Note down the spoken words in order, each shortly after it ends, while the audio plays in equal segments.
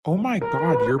Oh my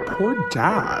God, your poor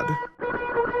dad.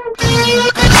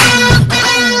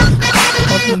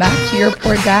 Welcome back to Your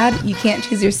Poor Dad. You can't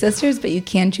choose your sisters, but you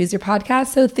can choose your podcast.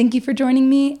 So thank you for joining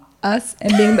me, us,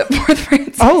 and being the fourth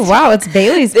friend. Oh, wow. It's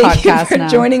Bailey's Thank you podcast for now.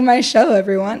 joining my show,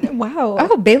 everyone. Wow.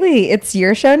 Oh, Bailey, it's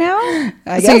your show now?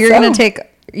 I So guess you're so. going to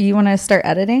you want to start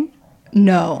editing?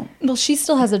 No. Well, she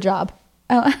still has a job.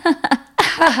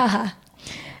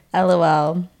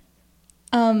 LOL.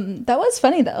 That was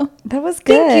funny though. That was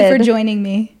good. Thank you for joining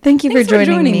me. Thank you Thanks for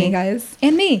joining me. guys.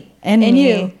 And me. And me.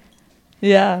 you.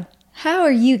 Yeah. How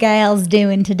are you guys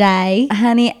doing today?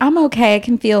 Honey, I'm okay. I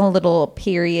can feel a little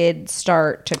period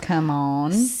start to come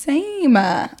on. Same.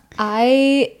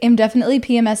 I am definitely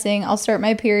PMSing. I'll start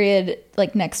my period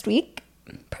like next week.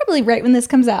 Probably right when this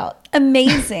comes out.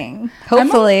 Amazing.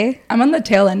 Hopefully. I'm on the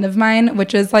tail end of mine,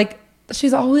 which is like,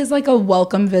 she's always like a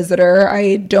welcome visitor.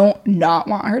 I don't not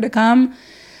want her to come,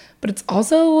 but it's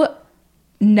also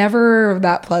never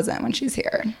that pleasant when she's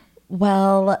here.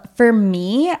 Well, for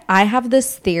me, I have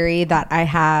this theory that I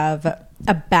have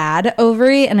a bad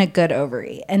ovary and a good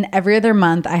ovary. And every other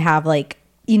month I have like,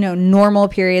 normal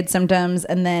period symptoms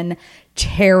and then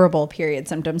terrible period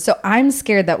symptoms. So I'm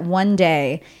scared that one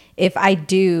day, if I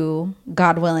do,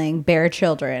 God willing, bear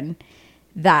children,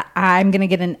 that I'm going to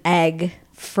get an egg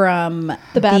from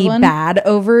The bad one? bad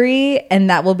ovary, and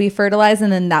that will be fertilized,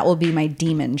 and then that will be my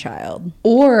demon child.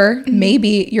 Or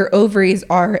maybe your ovaries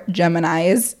are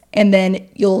Geminis, and then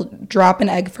you'll drop an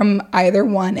egg from either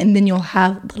one, and then you'll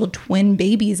have little twin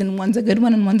babies, and one's a good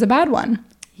one and one's a bad one.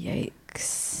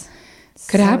 Yikes.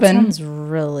 Could That happen. sounds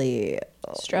really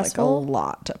Stressful? like a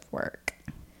lot of work.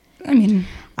 I mean,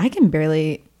 I can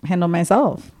barely handle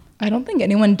myself. I don't think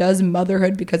anyone does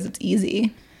motherhood because it's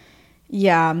easy.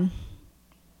 Yeah.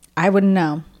 I wouldn't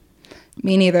know.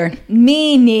 Me neither.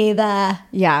 Me neither.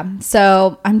 Yeah.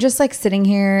 So I'm just like sitting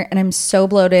here and I'm so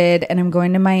bloated, and I'm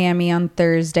going to Miami on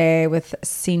Thursday with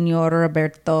Senor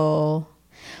Roberto,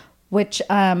 which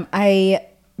I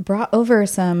brought over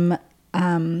some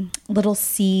little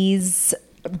C's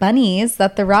bunnies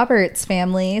that the Roberts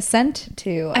family sent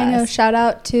to us. I know. Shout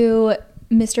out to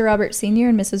Mr. Roberts Sr.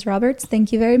 and Mrs. Roberts.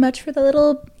 Thank you very much for the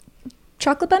little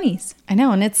chocolate bunnies. I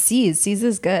know. And it's C's. C's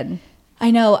is good. I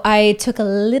know. I took a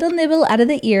little nibble out of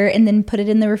the ear and then put it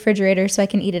in the refrigerator so I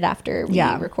can eat it after we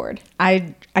record.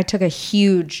 I took a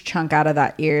huge chunk out of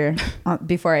that ear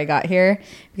before I got here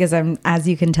because I'm, as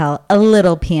you can tell, a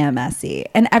little PMSy.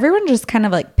 And everyone just kind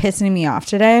of like pissing me off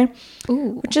today,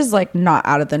 which is like not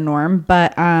out of the norm.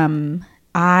 But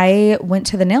I went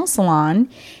to the nail salon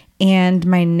and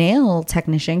my nail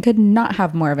technician could not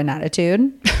have more of an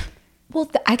attitude. Well,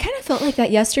 I kind of felt like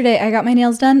that yesterday. I got my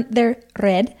nails done. They're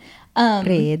red.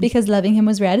 Red. Because Loving Him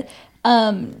was red.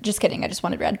 Just kidding. I just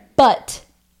wanted red. But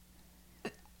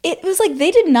it was like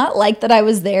they did not like that I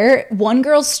was there. One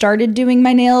girl started doing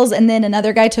my nails and then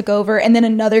another guy took over and then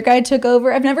another guy took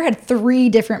over. I've never had 3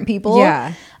 different people.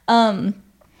 Yeah.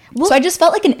 So I just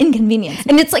felt like an inconvenience.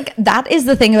 And it's like, that is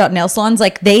the thing about nail salons.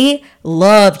 Like, they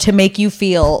love to make you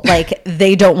feel like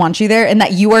they don't want you there and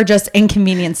that you are just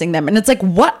inconveniencing them. And it's like,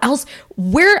 what else?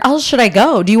 Where else should I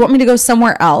go? Do you want me to go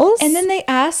somewhere else? And then they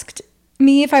asked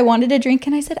me if I wanted a drink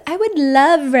and I said, I would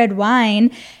love red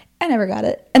wine. I never got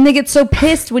it. And they get so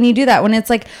pissed when you do that, when it's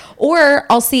like, or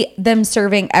I'll see them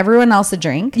serving everyone else a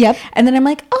drink. Yep. And then I'm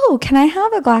like, oh, can I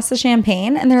have a glass of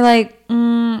champagne? And they're like,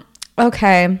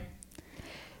 okay.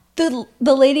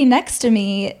 The lady next to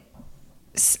me,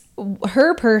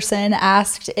 her person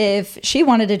asked if she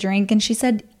wanted a drink and she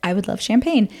said, I would love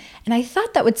champagne. And I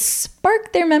thought that would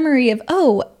spark their memory of,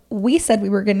 oh, we said we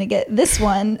were going to get this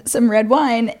one, some red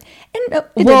wine. And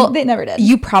no, they never did.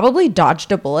 You probably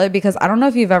dodged a bullet because I don't know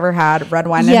if you've ever had red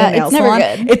wine Yeah, at a nail it's never salon.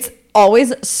 good. It's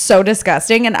always so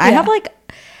disgusting. And I Yeah. have like,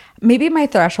 maybe my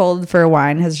threshold for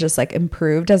wine has just like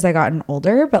improved as I gotten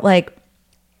older. But like,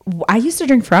 I used to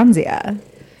drink Franzia.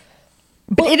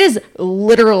 But it is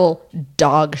literal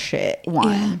dog shit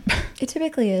wine. Yeah, it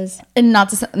typically is. And not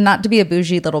to be a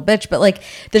bougie little bitch, but like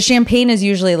the champagne is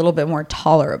usually a little bit more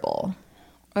tolerable.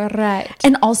 All right.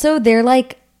 And also they're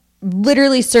like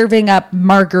literally serving up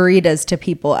margaritas to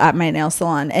people at my nail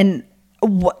salon. And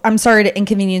I'm sorry to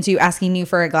inconvenience you asking you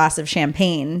for a glass of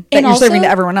champagne that And you're also, serving to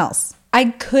everyone else. I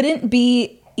couldn't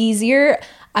be easier.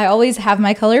 I always have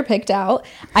my color picked out.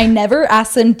 I never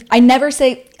ask them. I never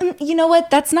say, you know what?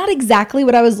 That's not exactly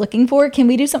what I was looking for. Can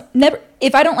we do some? Never.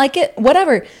 If I don't like it,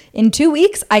 whatever. In 2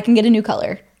 weeks, I can get a new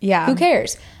color. Yeah. Who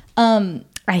cares? I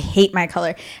hate my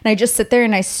color. And I just sit there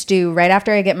and I stew. Right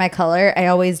after I get my color, I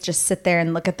always just sit there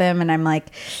and look at them and I'm like,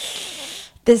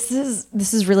 This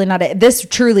is really not it. This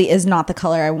truly is not the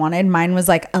color I wanted. Mine was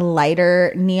like a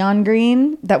lighter neon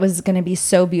green that was going to be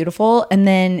so beautiful. And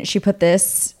then she put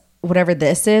this, whatever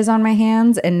this is, on my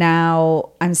hands. And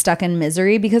now I'm stuck in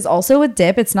misery because also with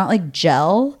dip, it's not like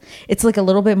gel. It's like a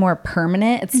little bit more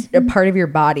permanent. It's a part of your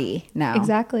body now.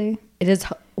 Exactly. It is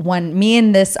one. Me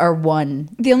and this are one.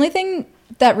 The only thing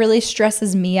that really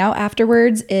stresses me out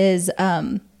afterwards is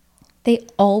they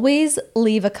always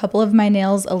leave a couple of my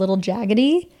nails a little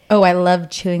jaggedy. Oh, I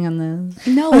love chewing on those.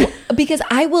 No, because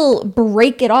I will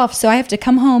break it off. So I have to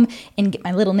come home and get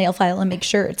my little nail file and make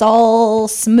sure it's all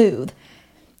smooth.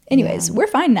 Anyways, we're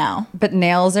fine now. But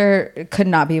nails could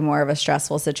not be more of a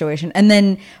stressful situation. And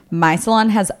then my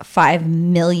salon has 5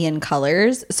 million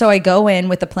colors. So I go in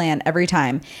with a plan every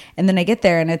time. And then I get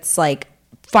there and it's like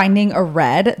finding a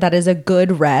red that is a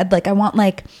good red. Like I want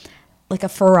like a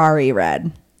Ferrari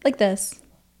red. Like this.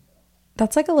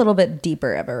 That's like a little bit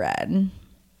deeper of a red.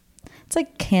 It's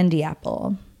like candy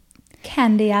apple.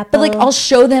 Candy apple. But like I'll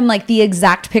show them like the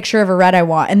exact picture of a red I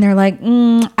want. And they're like,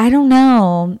 I don't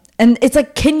know. And it's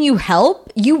like, can you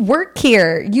help? You work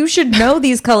here. You should know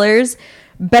these colors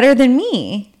better than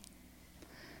me.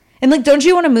 And like, don't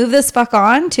you want to move this fuck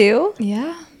on too?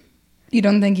 Yeah. You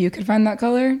don't think you could find that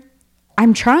color?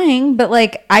 I'm trying, but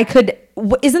like I could.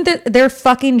 Isn't it their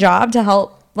fucking job to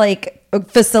help like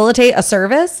facilitate a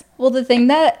service? Well, the thing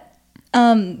that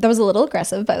was a little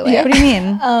aggressive, by the way. Yeah. What do you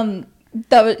mean?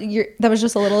 That was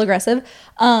just a little aggressive.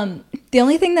 The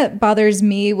only thing that bothers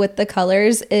me with the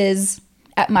colors is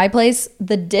at my place,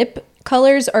 the dip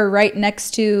colors are right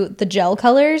next to the gel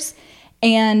colors.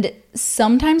 And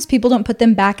sometimes people don't put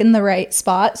them back in the right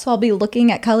spot. So I'll be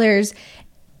looking at colors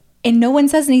and no one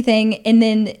says anything. And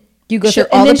then you go through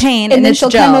all the pain and then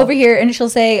she'll come over here and she'll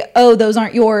say, oh, those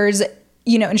aren't yours,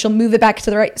 and she'll move it back to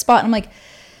the right spot. And I'm like,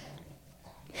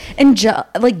 and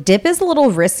like dip is a little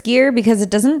riskier because it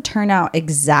doesn't turn out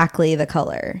exactly the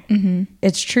color.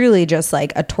 It's truly just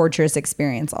like a torturous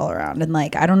experience all around. And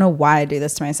like, I don't know why I do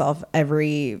this to myself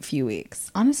every few weeks.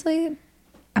 honestly,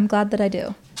 I'm glad that I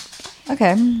do.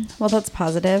 Okay. Well, that's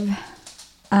positive.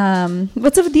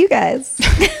 What's up with you guys?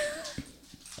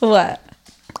 What?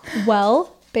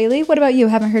 Well, Bailey, what about you?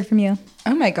 Haven't heard from you.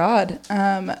 Oh my God.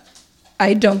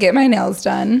 I don't get my nails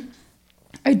done.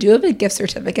 I do have a gift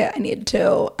certificate I need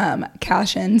to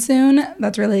cash in soon.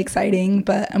 That's really exciting,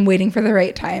 but I'm waiting for the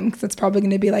right time because it's probably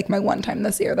going to be like my one time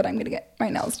this year that I'm going to get my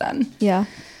nails done. Yeah.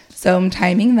 So I'm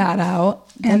timing that out.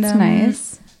 That's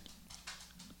nice.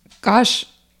 Gosh.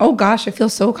 Oh gosh, I feel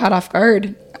so caught off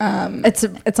guard.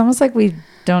 It's almost like we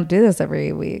don't do this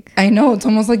every week. I know. It's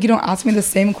almost like you don't ask me the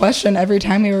same question every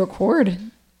time we record.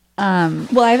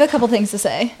 Well, I have a couple things to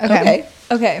say.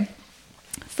 Okay.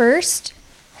 First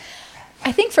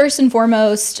and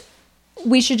foremost,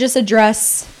 we should just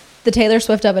address the Taylor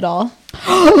Swift of it all.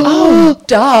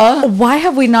 Duh. Why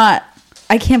have we not?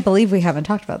 I can't believe we haven't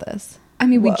talked about this. I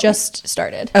mean, we just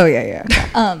started. Oh, yeah.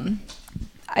 Okay.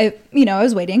 I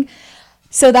was waiting.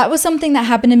 So that was something that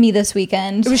happened to me this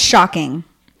weekend. It was shocking.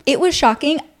 It was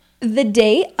shocking. The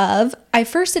day of, I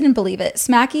first didn't believe it.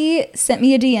 Smacky sent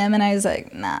me a DM and I was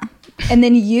like, nah. And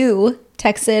then you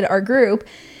texted our group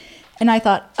and I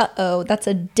thought, uh-oh, that's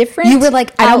a different You were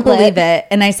like, I don't outlet. believe it.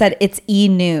 And I said, it's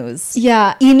E-News.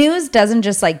 Yeah. E-News doesn't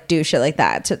just like do shit like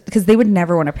that because they would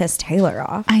never want to piss Taylor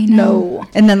off. I know.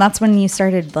 And then that's when you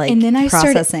started like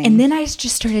processing. I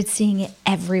just started seeing it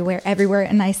everywhere.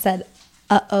 And I said,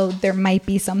 uh-oh, there might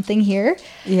be something here.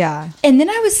 Yeah. And then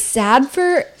I was sad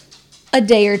for a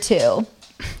day or two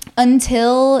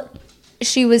until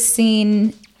she was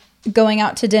seen going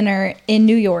out to dinner in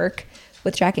New York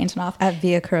with Jack Antonoff At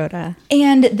Via Carota.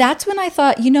 And that's when I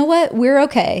thought, you know what? We're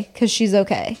okay because she's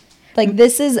okay. Like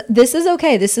this is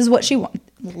okay. This is what she wanted.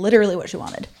 Literally what she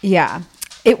wanted. Yeah.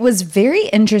 It was very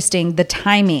interesting. The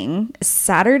timing,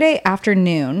 Saturday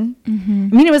afternoon. I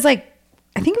mean, it was like,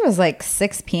 I think it was like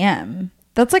 6 p.m.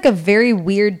 That's like a very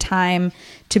weird time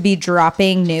to be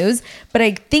dropping news. But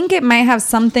I think it might have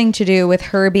something to do with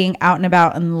her being out and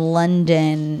about in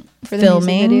London For the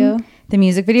music video. The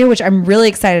music video, which I'm really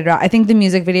excited about. I think the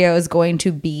music video is going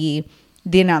to be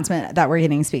the announcement that we're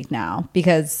getting Speak Now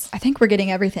because I think we're getting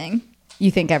everything. you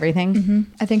think everything.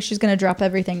 I think she's going to drop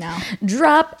everything now.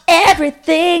 Drop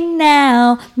everything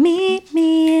now. Meet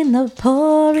me in the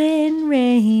pouring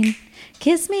rain.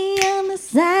 Kiss me on the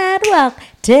sidewalk.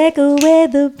 Take away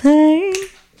the pain.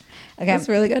 Okay, That's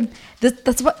really good.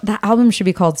 That's what that album should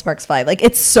be called. Sparks Fly. Like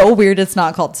it's so weird. It's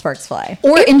not called Sparks Fly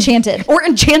Or Enchanted. or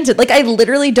Enchanted. Like I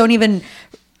literally don't even.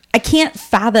 I can't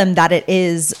fathom that it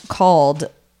is called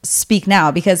Speak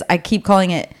Now because I keep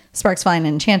calling it Sparks Fly and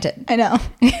Enchanted. I know.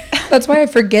 That's why I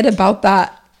forget about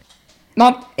that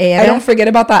I don't forget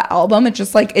about that album. It's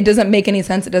just like, it doesn't make any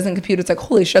sense. It doesn't compute. It's like,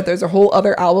 holy shit, there's a whole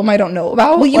other album I don't know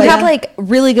about. Well, you have like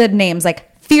really good names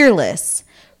like Fearless,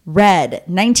 Red,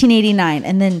 1989,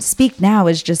 and then Speak Now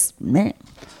is just meh.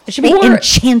 It should be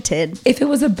Enchanted. If it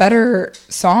was a better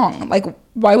song, like,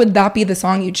 why would that be the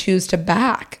song you choose to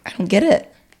back? I don't get it.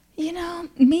 You know,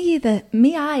 me either.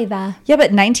 Yeah,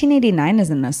 but 1989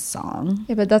 isn't a song.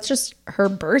 Yeah, but that's just her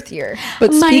birth year.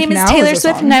 But My Speak name is Now Taylor a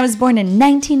Swift, song. and I was born in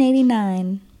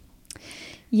 1989.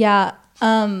 Yeah.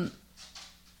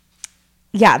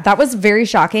 Yeah, that was very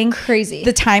shocking. Crazy.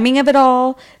 The timing of it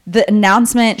all, the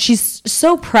announcement, she's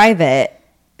so private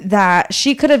that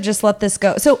she could have just let this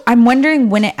go. So I'm wondering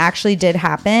when it actually did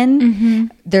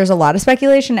happen. There's a lot of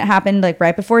speculation it happened like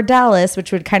right before Dallas,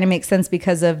 which would kind of make sense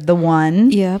because of the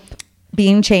one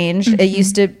being changed. It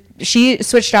used to, she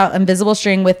switched out Invisible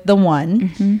String with the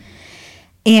one.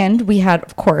 And we had,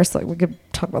 of course, like we could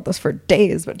talk about this for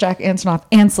days, but Jack Antonoff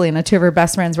and Selena, two of her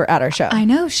best friends, were at our show. I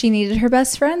know. She needed her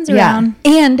best friends around.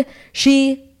 And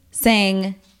she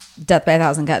sang Death by a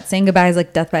Thousand Cuts. Saying goodbye is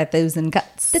like Death by a Thousand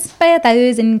Cuts. Death by a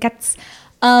Thousand Cuts.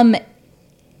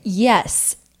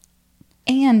 Yes.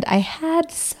 And I had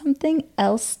something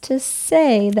else to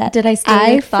say that Did I steal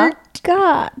your thought?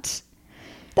 forgot.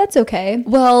 That's okay.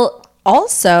 Well,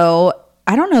 also,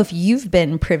 I don't know if you've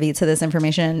been privy to this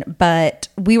information, but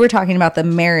we were talking about the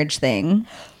marriage thing.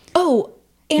 Oh,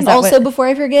 and that also what- before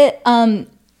I forget,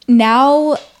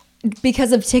 now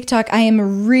because of TikTok, I'm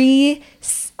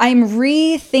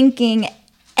rethinking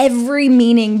every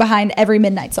meaning behind every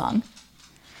Midnight song.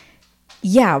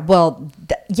 Yeah, well,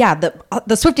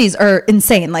 the Swifties are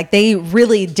insane. Like, they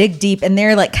really dig deep, and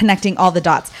they're like connecting all the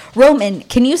dots. Roman,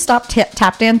 can you stop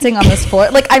tap dancing on this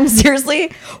floor? Like, I'm seriously,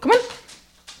 come on.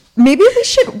 Maybe we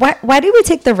should. Why did we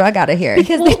take the rug out of here?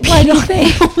 Because why don't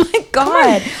they? Oh my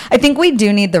god! I think we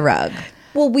do need the rug.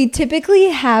 Well, we typically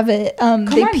have it. They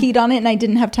peed on it, and I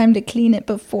didn't have time to clean it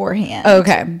beforehand.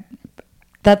 Okay,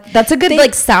 that's a good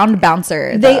like sound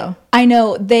bouncer. I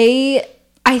know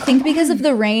I think because of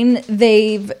the rain,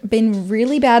 they've been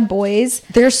really bad boys.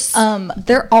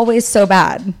 They're always so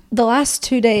bad. The last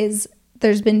 2 days,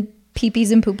 there's been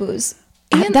pee-pees and poo-poos.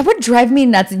 That would drive me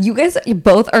nuts. You guys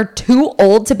both are too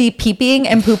old to be pee-peeing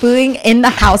and poo-pooing in the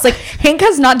house. Like, Hank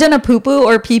has not done a poo-poo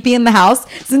or pee-pee in the house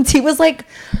since he was like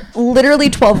literally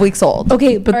 12 weeks old.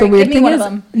 Okay, but All the right, weird give me thing one is of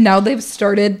them. now they've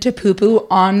started to poo-poo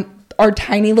on our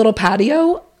tiny little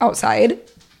patio outside.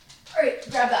 All right,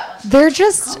 grab that one. They're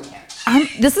just...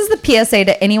 this is the PSA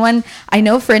to anyone. I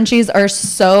know Frenchies are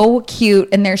so cute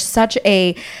and they're such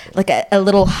a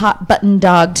little hot button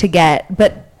dog to get,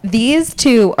 but these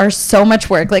two are so much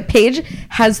work. Like, Paige she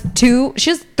has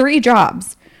 3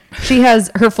 jobs. She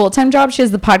has her full-time job, she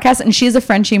has the podcast, and she is a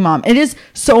Frenchie mom. It is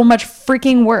so much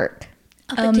freaking work.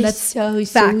 That's so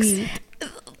Facts. sweet.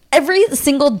 Every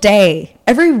single day,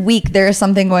 every week, there is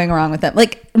something going wrong with them.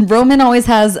 Like, Roman always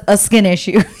has a skin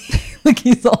issue. Like,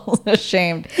 he's all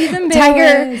ashamed. He's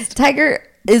embarrassed. Tiger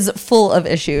is full of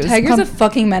issues. Tiger's a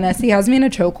fucking menace. He has me in a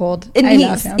chokehold. And I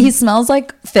love him. he smells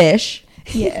like fish.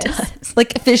 Yes.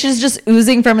 Like, fish is just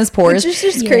oozing from his pores. Which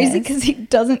is just crazy because he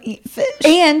doesn't eat fish.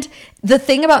 And the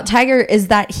thing about Tiger is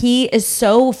that he is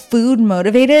so food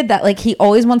motivated that, like, he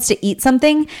always wants to eat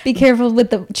something. Be careful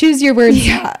with choose your words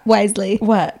wisely.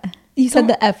 What? You said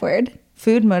the F word.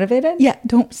 Food motivated? Yeah,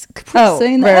 don't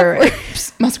saying the right, F right, word.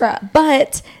 right. Muskrat.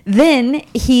 But then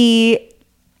if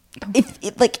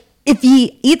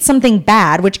he eats something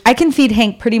bad, which I can feed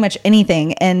Hank pretty much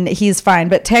anything and he's fine,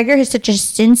 but Tiger has such a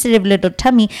sensitive little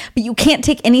tummy, but you can't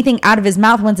take anything out of his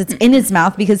mouth once it's in his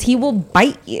mouth because he will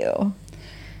bite you.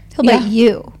 He'll bite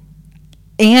you.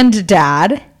 And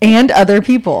Dad and other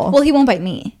people. Well, he won't bite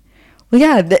me. Well,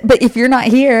 yeah, but if you're not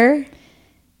here,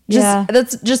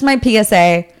 that's just my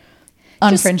PSA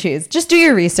on Frenchies. Just do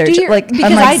your research,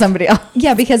 unlike somebody else.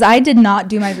 Yeah, because I did not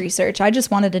do my research. I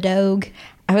just wanted a dog.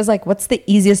 I was like, what's the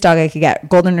easiest dog I could get?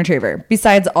 Golden Retriever.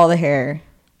 Besides all the hair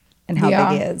and how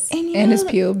big he is. And his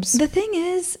pubes. The thing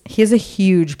is, He has a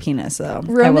huge penis, though,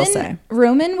 I will say.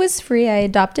 Roman was free. I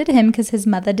adopted him because his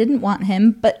mother didn't want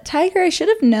him. But Tiger, I should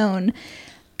have known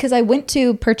because I went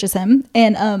to purchase him.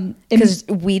 And Because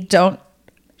we don't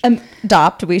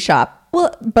adopt, we shop.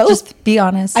 well, both. Just be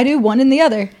honest. I do one and the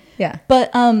other. Yeah. But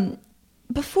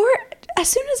as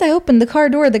soon as I opened the car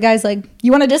door, the guy's like,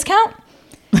 "You want a discount?"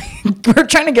 We're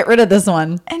trying to get rid of this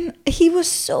one. And he was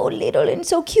so little and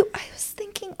so cute. I was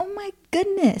thinking, oh my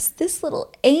goodness, this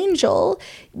little angel,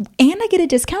 and I get a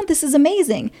discount. This is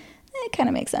amazing. It kind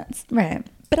of makes sense. Right.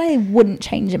 But I wouldn't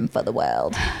change him for the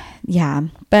world. Yeah.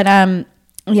 But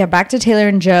back to Taylor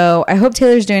and Joe. I hope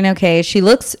Taylor's doing okay. She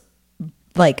looks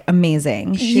like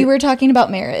amazing. You were talking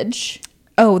about marriage.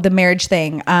 Oh, the marriage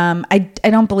thing. I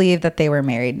don't believe that they were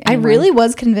married I anymore. really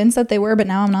was convinced that they were, but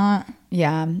now I'm not.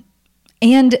 Yeah.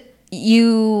 And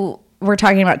you were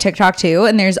talking about TikTok too,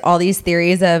 and there's all these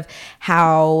theories of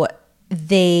how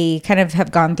they kind of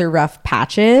have gone through rough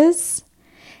patches.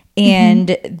 And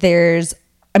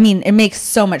it makes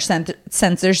so much sense.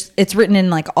 It's written in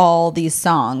like all these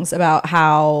songs about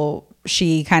how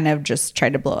she kind of just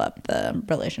tried to blow up the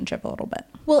relationship a little bit.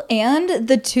 Well, and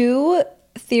the two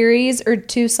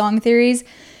song theories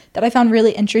that I found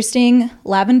really interesting,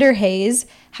 Lavender Haze,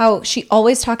 how she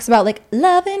always talks about like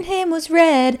loving him was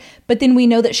red, but then we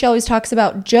know that she always talks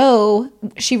about Joe,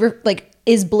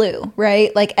 is blue,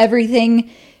 right? Like everything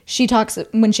she talks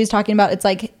when she's talking about, it's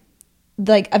like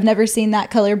I've never seen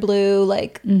that color blue,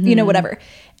 like, whatever.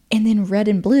 And then red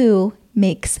and blue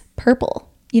makes purple,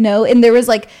 and there was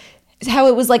like how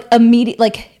it was like immediate,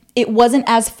 like it wasn't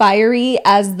as fiery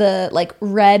as the like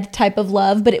red type of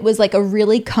love, but it was like a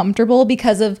really comfortable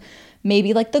because of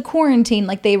maybe like the quarantine,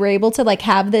 like they were able to like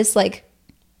have this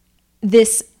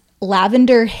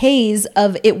lavender haze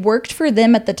of it worked for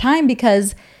them at the time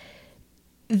because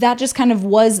that just kind of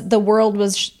was, the world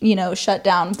was, shut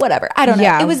down, whatever. I don't know.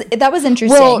 Yeah. That was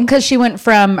interesting. Well, because she went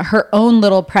from her own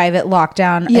little private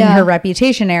lockdown in her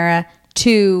Reputation era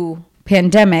to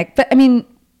pandemic. But I mean,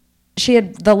 she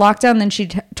had the lockdown, then she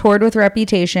toured with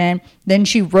Reputation, then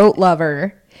she wrote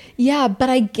Lover. Yeah, but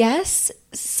I guess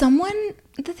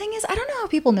the thing is, I don't know how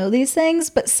people know these things,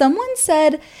 but someone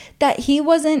said that he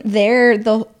wasn't there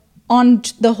on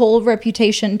the whole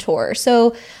Reputation tour.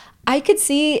 So I could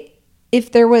see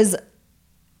if there was...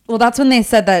 Well, that's when they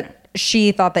said that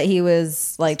she thought that he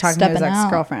was like talking to his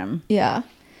ex-girlfriend. Yeah.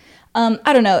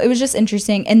 I don't know. It was just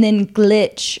interesting. And then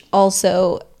Glitch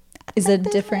also is a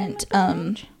different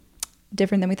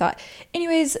than we thought.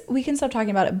 Anyways, we can stop talking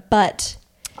about it, but...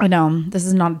 I know this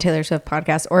is not a Taylor Swift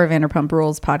podcast or a Vanderpump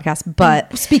Rules podcast,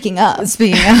 but speaking of,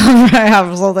 I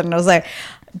have something to say.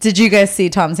 Did you guys see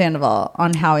Tom Sandoval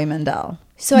on Howie Mandel?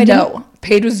 So I know.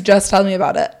 Paige was just telling me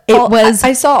about it.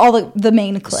 I saw all the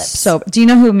main clips. So do you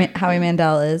know who Howie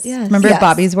Mandel is? Yes. Remember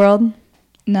Bobby's World?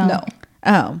 No.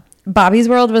 Oh, Bobby's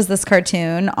World was this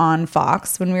cartoon on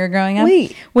Fox when we were growing up.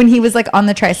 Wait. When he was like on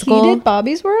the tricycle. He did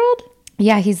Bobby's World?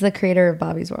 Yeah, he's the creator of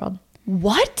Bobby's World.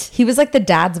 What? He was like the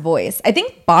dad's voice. I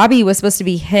think Bobby was supposed to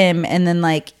be him, and then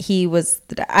like he was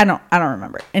the dad. I don't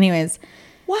remember. Anyways.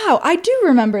 Wow, I do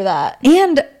remember that.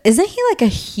 And isn't he like a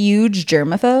huge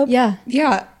germaphobe? Yeah.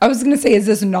 Yeah. I was going to say, is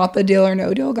this not the Deal or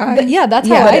No Deal guy? That's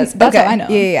how I know.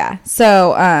 Yeah.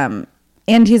 So,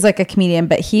 and he's like a comedian,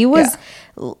 but he was,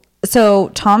 so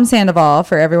Tom Sandoval,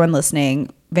 for everyone listening,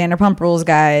 Vanderpump Rules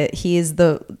guy, he's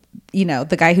the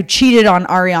guy who cheated on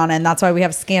Ariana, and that's why we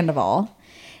have Scandival.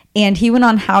 And he went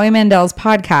on Howie Mandel's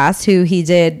podcast,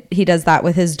 he does that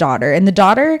with his daughter. And the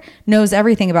daughter knows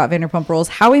everything about Vanderpump Rules.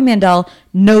 Howie Mandel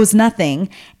knows nothing.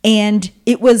 And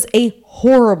it was a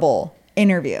horrible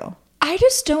interview. I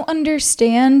just don't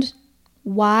understand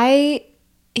why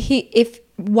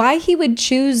he would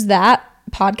choose that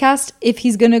podcast if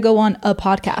he's going to go on a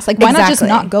podcast. Like, why not just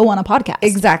not go on a podcast?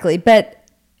 Exactly. But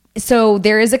so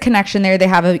there is a connection there. They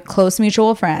have a close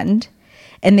mutual friend.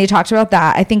 And they talked about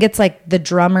that. I think it's like the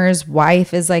drummer's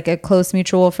wife is like a close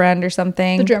mutual friend or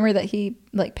something. The drummer that he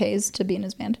like pays to be in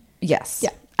his band. Yes.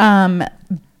 Yeah.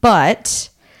 But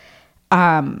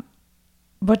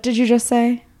what did you just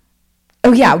say?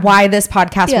 Oh yeah, why this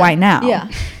podcast? Why now?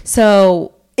 Yeah.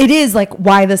 So it is like,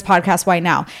 why this podcast? Why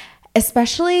now?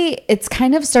 Especially, it's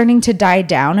kind of starting to die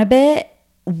down a bit.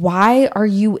 Why are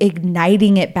you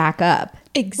igniting it back up?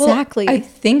 Exactly. Well, I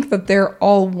think that they're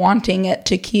all wanting it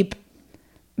to keep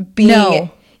being.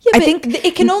 No. Yeah, I think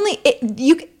it can only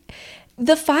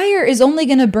the fire is only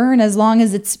going to burn as long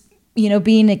as it's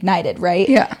being ignited, right?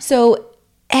 Yeah. So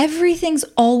everything's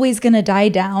always going to die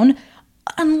down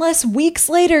unless weeks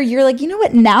later you're like, you know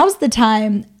what? Now's the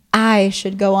time I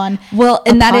should go on. Well,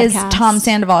 and that is podcast. Tom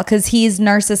Sandoval, because he's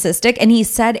narcissistic. And he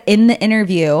said in the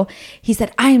interview, he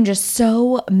said, I am just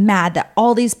so mad that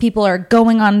all these people are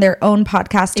going on their own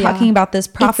podcast talking about this,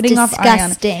 profiting off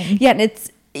disgusting. Yeah, and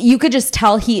you could just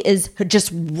tell he is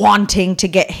just wanting to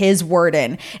get his word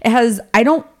in.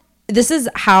 This is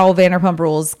how Vanderpump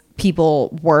Rules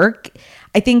people work.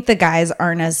 I think the guys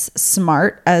aren't as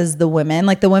smart as the women.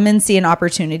 Like the women see an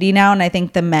opportunity now, and I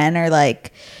think the men are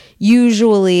like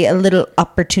usually a little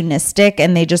opportunistic,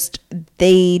 and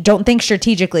they don't think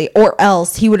strategically, or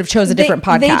else he would have chose a different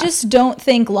podcast. They just don't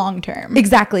think long term.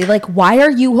 Exactly. Like, why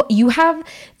are you're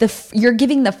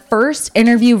giving the first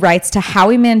interview rights to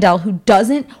Howie Mandel, who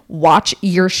doesn't watch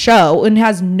your show and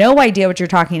has no idea what you're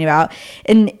talking about,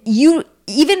 and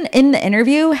even in the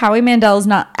interview, Howie Mandel is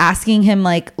not asking him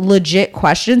like legit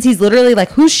questions. He's literally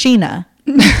like, who's Sheena?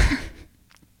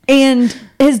 And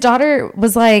his daughter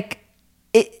was like,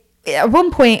 at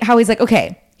one point, Howie's like,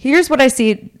 okay, here's what I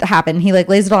see happen. He like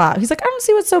lays it all out. He's like, I don't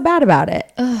see what's so bad about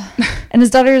it. And his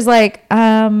daughter is like,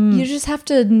 you just have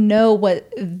to know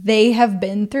what they have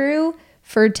been through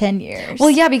for 10 years. Well,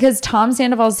 yeah, because Tom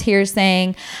Sandoval's here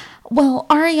saying, well,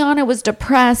 Ariana was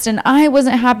depressed and I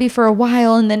wasn't happy for a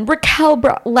while. And then Raquel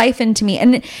brought life into me.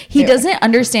 And he doesn't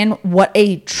understand what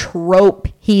a trope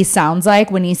he sounds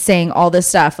like when he's saying all this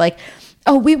stuff. Like,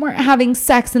 oh, we weren't having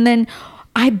sex. And then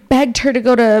I begged her to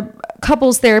go to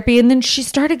couples therapy. And then she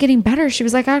started getting better. She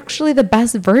was like actually the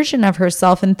best version of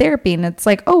herself in therapy. And it's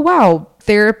like, oh, wow,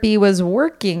 therapy was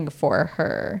working for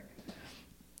her.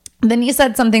 Then he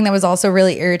said something that was also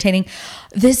really irritating.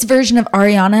 This version of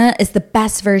Ariana is the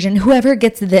best version. Whoever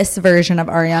gets this version of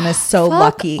Ariana is so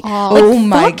lucky. off. Oh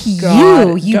my fuck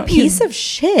God. you Don't piece of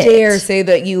shit. Dare say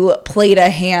that you played a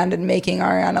hand in making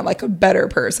Ariana like a better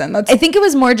person. That's I think it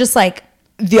was more just like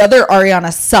the other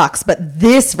Ariana sucks, but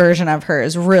this version of her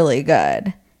is really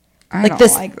good. I like don't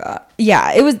this, like that.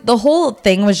 Yeah, it was, the whole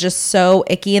thing was just so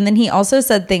icky. And then he also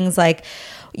said things like,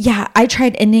 yeah, I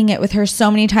tried ending it with her so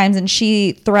many times and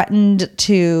she threatened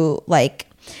to like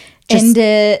just end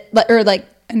it, or like,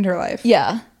 End her life.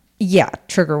 yeah. yeah,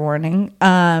 trigger warning.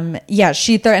 Yeah,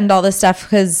 she threatened all this stuff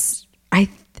because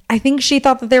I think she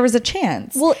thought that there was a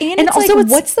chance. Well, and it's also like,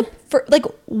 what's the, like,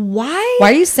 why?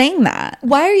 Why are you saying that?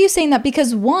 Why are you saying that?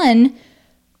 Because one,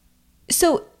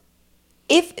 so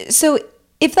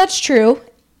if that's true,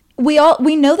 we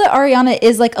know that Ariana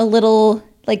is like a little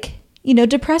like, you know,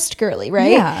 depressed girly,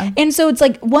 right? Yeah. And so it's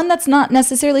like, one, that's not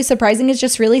necessarily surprising. It's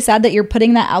just really sad that you're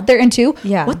putting that out there. And two,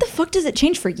 Yeah. what the fuck does it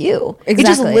change for you? It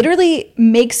Exactly. just literally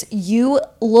makes you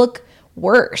look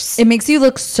worse. It makes you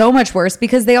look so much worse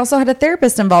because they also had a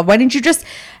therapist involved. Why didn't you just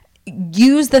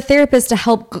use the therapist to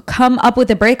help come up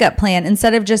with a breakup plan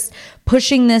instead of just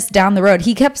pushing this down the road?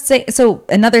 He kept saying, so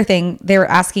another thing, they were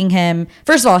asking him,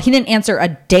 first of all, he didn't answer a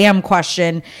damn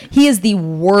question. He is the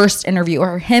worst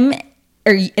interviewer.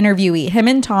 Interviewee, him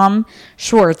and Tom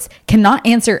Schwartz cannot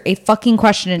answer a fucking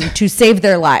question to save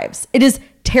their lives. It is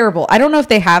terrible. I don't know if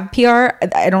they have PR.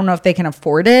 I don't know if they can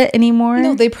afford it anymore.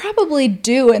 No, they probably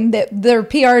do. And their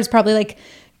PR is probably like,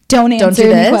 don't answer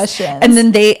do any this. questions. And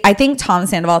then I think Tom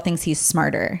Sandoval thinks he's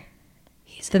smarter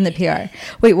than the PR.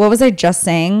 Wait, what was I just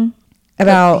saying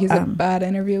about? He's a bad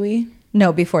interviewee.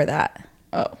 No, before that.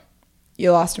 Oh,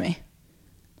 you lost me.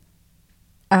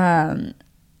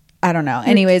 I don't know.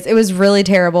 Anyways, it was really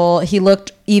terrible. He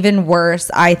looked even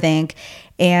worse, I think.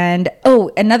 And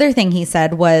another thing he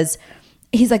said was,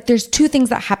 he's like, there's two things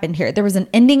that happened here. There was an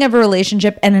ending of a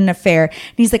relationship and an affair.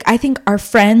 And he's like, I think our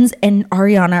friends and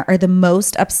Ariana are the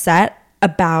most upset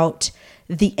about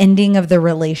the ending of the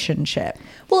relationship.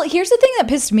 Well, here's the thing that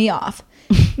pissed me off.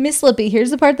 Miss Lippy,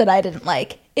 here's the part that I didn't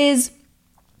like, is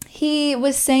he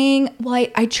was saying, well,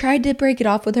 I tried to break it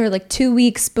off with her like 2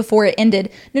 weeks before it ended.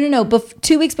 No.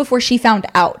 2 weeks before she found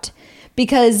out.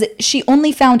 Because she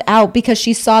only found out because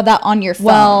she saw that on your phone.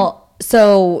 Well,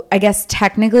 so I guess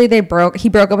technically he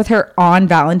broke up with her on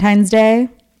Valentine's Day.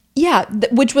 Yeah,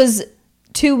 which was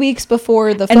 2 weeks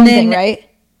before the phone thing, right?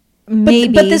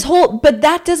 Maybe. But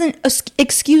that doesn't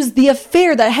excuse the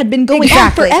affair that had been going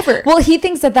on forever. Well, he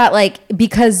thinks that like,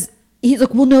 because he's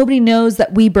like, well, nobody knows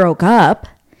that we broke up,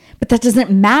 but that doesn't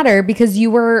matter because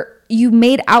you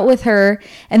made out with her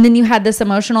and then you had this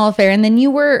emotional affair and then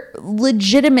you were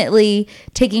legitimately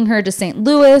taking her to St.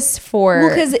 Louis for. Well,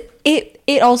 because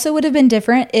it also would have been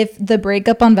different if the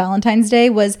breakup on Valentine's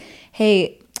Day was,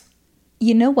 hey,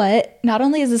 you know what? Not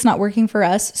only is this not working for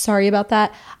us, sorry about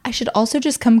that. I should also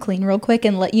just come clean real quick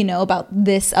and let you know about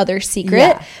this other secret.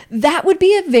 Yeah. That would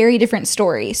be a very different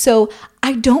story. So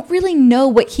I don't really know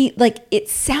what he, like, it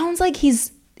sounds like he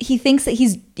thinks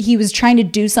that he was trying to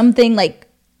do something like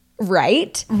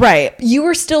right. You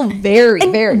were still very,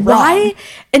 very wrong.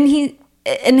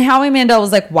 And Howie Mandel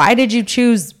was like, why did you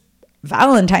choose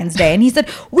Valentine's Day? And he said,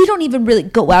 we don't even really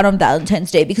go out on Valentine's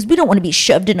Day because we don't want to be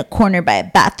shoved in a corner by a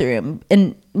bathroom.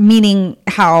 And meaning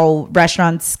how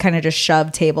restaurants kind of just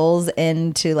shove tables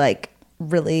into like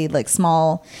really like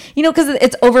small, you know, because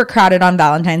it's overcrowded on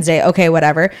Valentine's Day. Okay,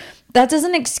 whatever. That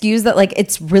doesn't excuse that like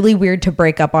it's really weird to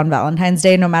break up on Valentine's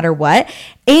Day no matter what.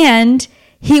 And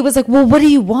he was like, well, what do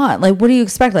you want? Like, what do you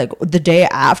expect? Like the day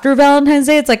after Valentine's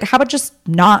Day? It's like, how about just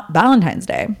not Valentine's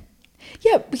Day?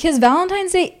 Yeah, because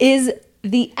Valentine's Day is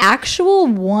the actual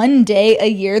one day a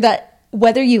year that,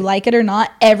 whether you like it or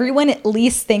not, everyone at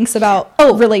least thinks about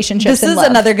relationships. This is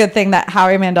love. another good thing that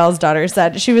Howie Mandel's daughter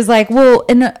said. She was like, well,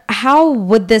 and how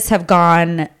would this have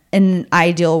gone an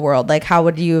ideal world, like how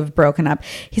would you have broken up?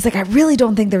 He's like, I really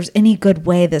don't think there's any good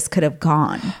way this could have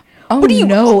gone. Oh, What do you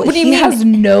he mean? has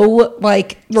no,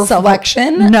 like,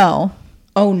 reflection? No.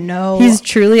 Oh, no. He's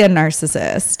truly a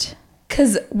narcissist.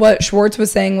 Because what Schwartz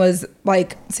was saying was,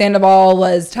 like, Sandoval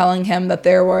was telling him that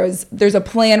there's a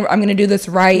plan. I'm going to do this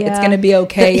right. It's Yeah. going to be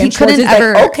okay. He And Schwartz couldn't is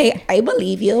ever- like, okay, I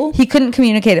believe you. He couldn't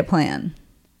communicate a plan.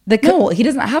 No, he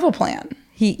doesn't have a plan.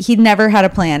 He never had a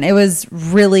plan. It was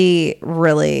really,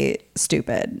 really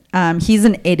stupid. He's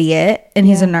an idiot and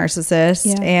he's a narcissist.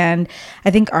 Yeah. And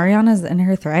I think Ariana's in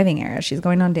her thriving era. She's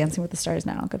going on Dancing with the Stars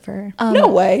now. Good for her. No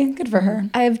way. Good for her.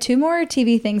 I have 2 more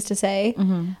TV things to say.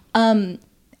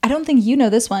 I don't think you know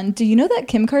this one. Do you know that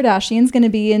Kim Kardashian's going to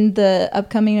be in the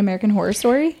upcoming American Horror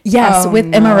Story? Yes, Oh, with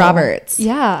Emma no. Roberts.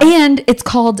 Yeah. And it's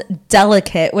called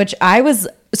Delicate, which I was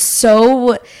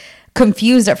so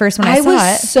confused at first when I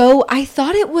saw it. I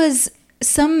thought it was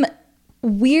some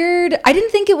weird, I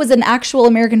didn't think it was an actual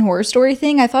American Horror Story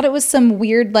thing. I thought it was some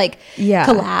weird like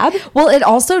collab. Well, it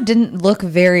also didn't look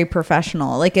very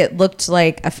professional. Like it looked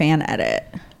like a fan edit.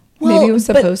 Maybe it was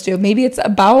supposed to. Maybe it's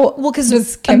about, because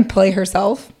does Kim play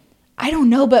herself? I don't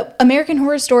know, but American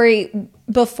Horror Story,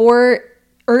 before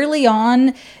early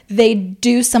on, they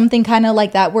do something kind of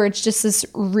like that where it's just this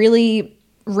really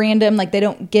random, like they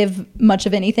don't give much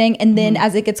of anything. And then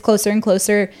as it gets closer and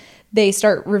closer, they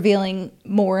start revealing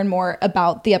more and more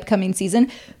about the upcoming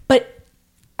season. But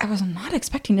I was not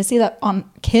expecting to see that on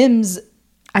Kim's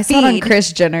I saw it on feed.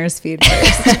 Kris Jenner's feed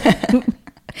first.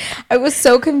 I was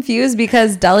so confused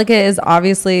because Delicate is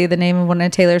obviously the name of one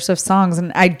of Taylor Swift's songs.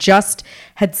 And I just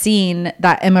had seen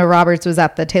that Emma Roberts was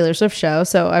at the Taylor Swift show.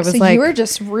 So I was So like, you were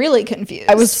just really confused.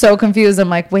 I was so confused. I'm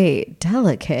like, wait,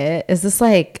 Delicate? Is this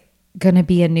like going to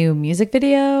be a new music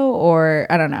video? Or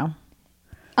I don't know.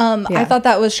 I thought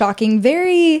that was shocking.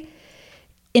 Very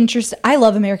interesting. I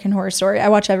love American Horror Story. I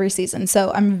watch every season.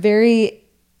 So I'm very...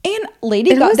 And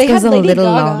Lady Gaga. They goes had a Lady little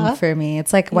Gaga. long for me.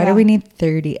 It's like, why Yeah. do we need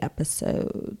 30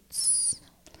 episodes?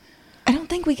 I don't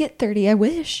think we get 30. I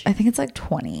wish. I think it's like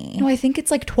 20. No, I think it's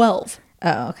like 12.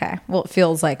 Oh, okay. Well, it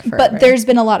feels like forever. But there's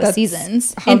been a lot of That's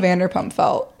seasons. how Vanderpump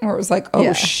felt, where it was like, oh,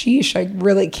 Yeah. sheesh, I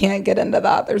really can't get into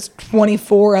that. There's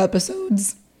 24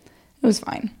 episodes. It was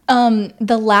fine.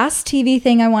 The last TV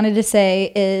thing I wanted to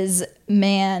say is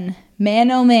man,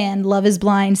 oh man, Love is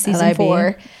Blind season LIB.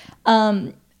 4.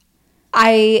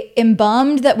 I am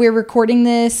bummed that we're recording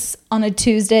this on a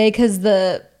Tuesday because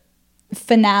the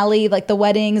finale, like the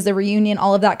weddings, the reunion,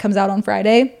 all of that comes out on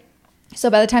Friday. So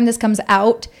by the time this comes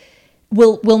out,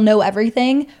 we'll know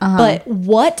everything. But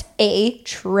what a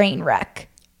train wreck.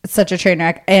 It's such a train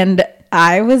wreck. And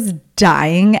I was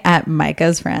dying at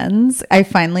Micah's Friends. I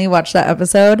finally watched that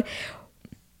episode.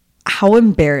 How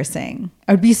embarrassing.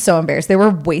 I would be so embarrassed. They were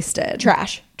wasted.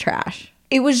 Trash. Trash.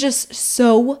 It was just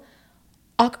so...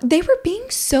 They were being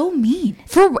so mean.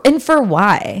 For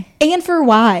why? And for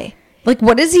why? Like,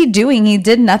 what is he doing? He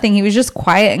did nothing. He was just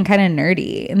quiet and kind of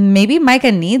nerdy. And maybe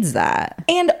Micah needs that.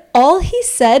 And all he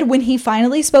said when he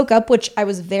finally spoke up, which I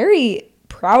was very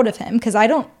proud of him because I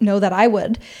don't know that I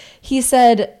would. He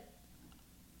said,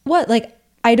 what? Like,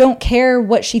 I don't care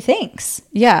what she thinks.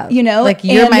 Yeah. You know? Like,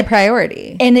 you're And- my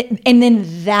priority. And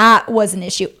then that was an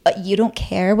issue. You don't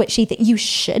care what she thinks. You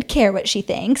should care what she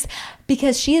thinks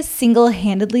because she has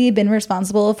single-handedly been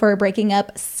responsible for breaking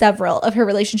up several of her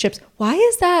relationships. Why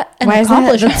is that an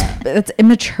accomplishment? That's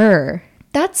immature.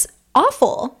 That's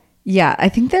awful. Yeah, I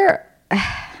think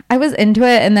I was into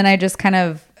it, and then I just kind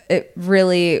of, it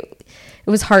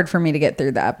was hard for me to get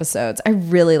through the episodes. I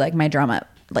really like my drama,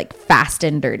 like fast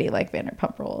and dirty, like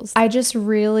Vanderpump Rules. I just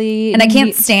really... And I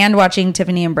can't stand watching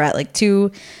Tiffany and Brett, like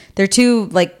they're too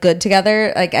like good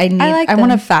together. Like I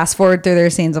want to them. fast forward through their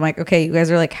scenes. I'm like, okay, you guys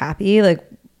are like happy, like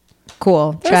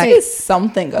cool. There's Check. always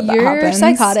something good that You're happens.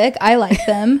 psychotic. I like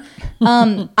them.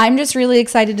 I'm just really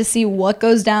excited to see what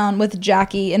goes down with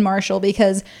Jackie and Marshall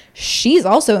because she's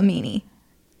also a meanie.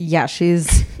 Yeah,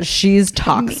 she's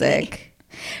toxic.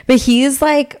 But he is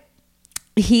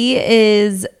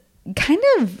kind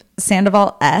of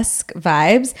Sandoval-esque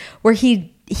vibes where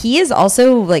he is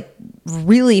also like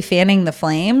really fanning the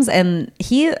flames and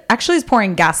he actually is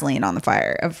pouring gasoline on the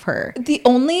fire of her.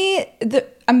 I'm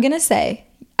going to say,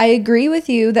 I agree with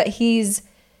you that he's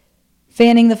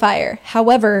fanning the fire.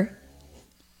 However,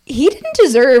 he didn't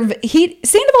deserve,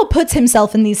 Sandoval puts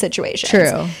himself in these situations.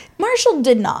 True. Marshall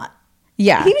did not.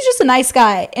 Yeah. He was just a nice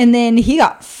guy and then he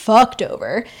got fucked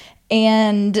over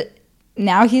and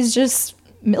now he's just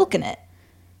milking it.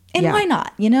 And Yeah. why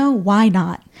not? You know, why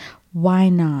not? Why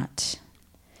not?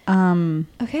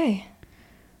 Okay.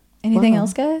 Anything Well.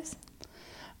 else, guys?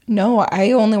 No,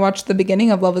 I only watched the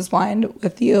beginning of Love is Blind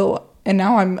with you. and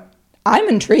now I'm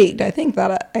intrigued. I think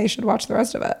that I should watch the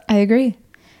rest of it. I agree.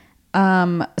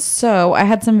 So I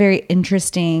had something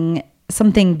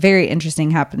very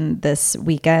interesting happened this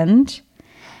weekend.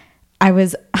 I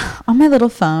was on my little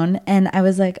phone and I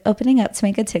was like opening up to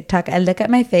make a TikTok. I look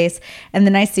at my face and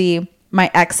then I see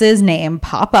my ex's name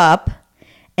pop up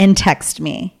and text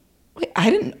me. Wait,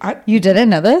 You didn't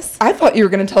know this? I thought you were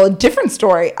going to tell a different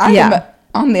story. I am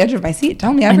on the edge of my seat.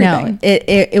 Tell me everything. I know.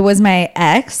 It was my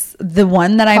ex, the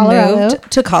one that I Colorado.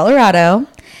 moved to Colorado.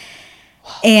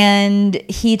 And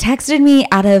he texted me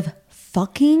out of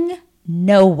fucking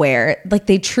nowhere. Like,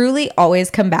 they truly always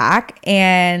come back.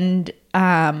 And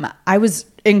I was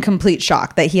in complete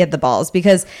shock that he had the balls,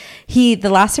 because the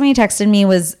last time he texted me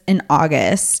was in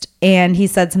August, and he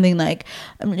said something like,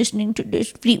 I'm listening to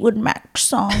this Fleetwood Mac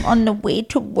song on the way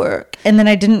to work. And then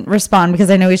I didn't respond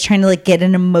because I know he's trying to like get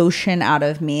an emotion out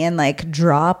of me and like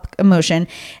drop emotion.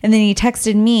 And then he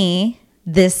texted me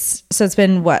this, so it's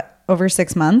been over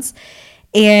 6 months.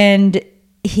 And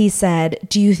he said,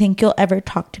 do you think you'll ever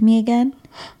talk to me again?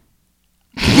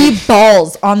 The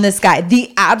balls on this guy,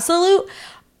 the absolute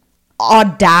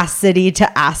audacity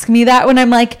to ask me that, when I'm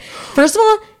like, first of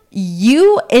all,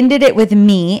 you ended it with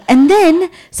me. And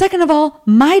then second of all,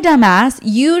 my dumb ass,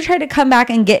 you tried to come back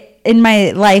and get in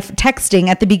my life texting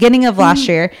at the beginning of last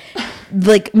year,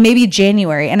 like maybe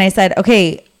January. And I said,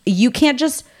 okay, you can't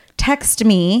just text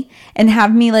me and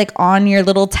have me like on your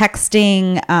little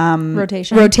texting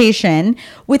rotation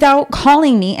without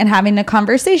calling me and having a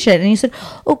conversation. And you said,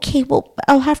 okay, well,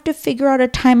 I'll have to figure out a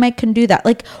time I can do that.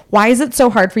 Like, why is it so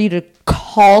hard for you to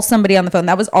call somebody on the phone?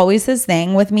 That was always his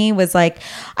thing with me, was like,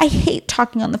 I hate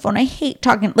talking on the phone. I hate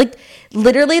talking. Like,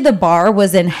 literally the bar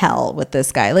was in hell with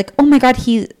this guy. Like, oh my God,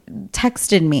 he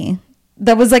texted me.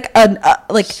 That was like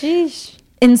Sheesh.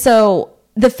 And so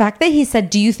the fact that he said,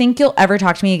 do you think you'll ever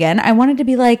talk to me again? I wanted to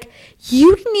be like,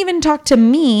 you didn't even talk to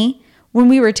me when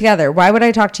we were together. Why would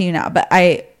I talk to you now? But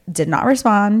I did not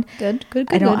respond. Good.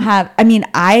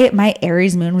 My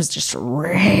Aries moon was just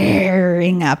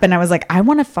rearing up, and I was like, I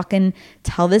want to fucking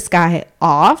tell this guy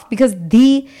off, because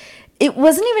it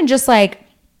wasn't even just like,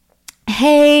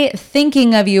 hey,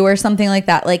 thinking of you or something like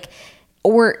that. Like,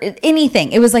 or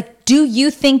anything. It was like, do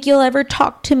you think you'll ever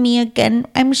talk to me again?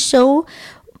 I'm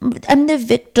the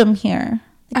victim here.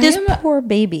 This poor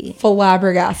baby.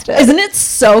 Flabbergasted. Isn't it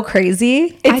so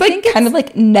crazy? It's kind of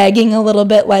like nagging a little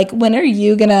bit, like, when are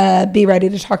you gonna be ready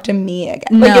to talk to me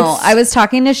again? No, I was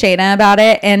talking to Shayna about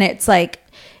it, and it's like,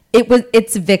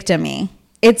 it's victim-y.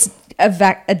 It's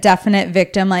a definite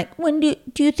victim. Like, when do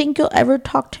you think you'll ever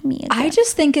talk to me again? I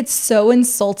just think it's so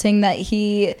insulting that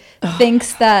he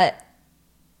thinks that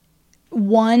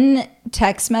one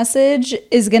text message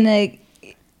is gonna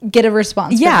get a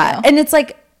response from you. And it's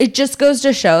like, it just goes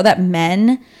to show that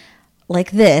men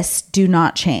like this do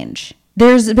not change.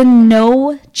 There's been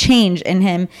no change in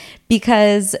him,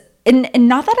 because and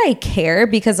not that I care,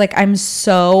 because like, I'm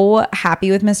so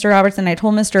happy with Mr. Roberts, and I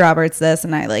told Mr. Roberts this,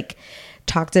 and I like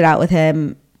talked it out with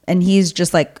him, and he's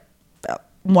just like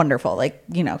wonderful, like,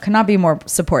 you know, cannot be more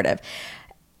supportive.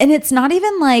 And it's not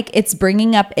even like it's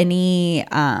bringing up any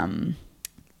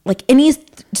any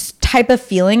type of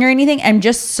feeling or anything. I'm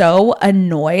just so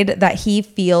annoyed that he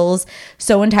feels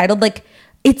so entitled. Like,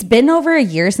 it's been over a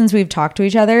year since we've talked to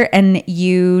each other, and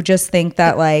you just think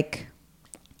that like,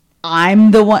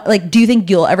 I'm the one. Like, do you think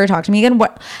you'll ever talk to me again?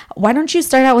 Why don't you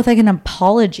start out with like an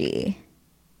apology?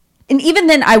 And even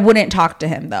then, I wouldn't talk to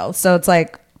him though. So it's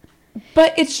like,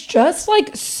 but it's just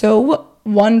like so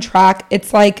one track.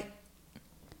 It's like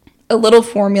a little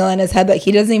formula in his head that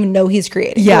he doesn't even know he's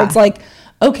creating. Yeah. So it's like,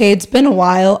 okay, it's been a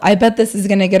while. I bet this is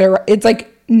gonna get it's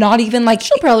like not even like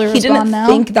She'll probably he respond didn't now.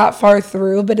 think that far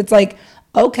through, but it's like,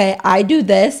 okay, I do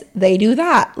this, they do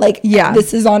that. Like, yeah,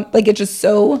 this is on, like, it's just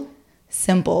so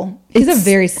simple. He's a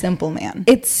very simple man.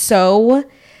 It's so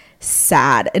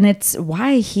sad, and it's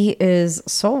why he is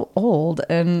so old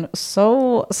and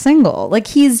so single. Like,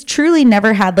 he's truly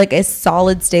never had like a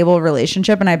solid, stable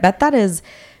relationship, and I bet that is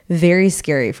very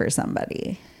scary for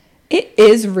somebody. It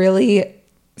is really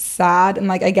sad, and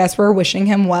like, I guess we're wishing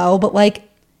him well, but like,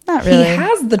 not really. He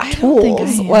has the I don't think I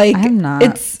tools. am. Like, I'm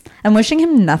not. I'm wishing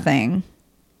him nothing.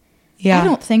 Yeah, I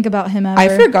don't think about him ever. I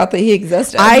forgot that he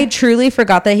existed. I truly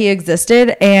forgot that he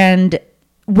existed, and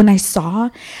when I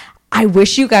saw, I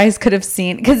wish you guys could have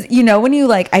seen, because you know when you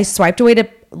like, I swiped away to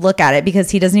look at it because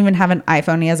he doesn't even have an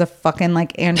iPhone. He has a fucking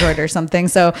like Android or something.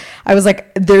 So I was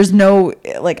like, there's no,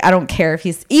 like, I don't care if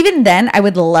he's, even then I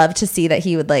would love to see that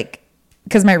he would like,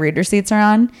 because my read receipts are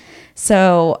on.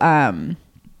 So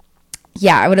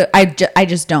yeah, I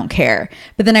just don't care.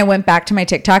 But then I went back to my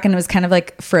TikTok and it was kind of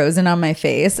like frozen on my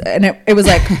face. And it was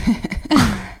like,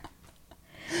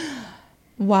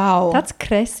 Wow. That's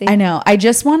crazy. I know. I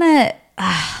just want to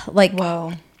like,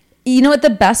 Whoa. you know what? The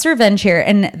best revenge here,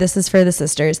 and this is for the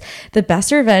sisters, the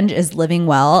best revenge is living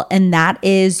well. And that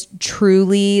is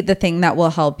truly the thing that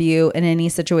will help you in any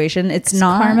situation. It's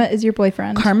not. Karma is your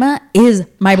boyfriend. Karma is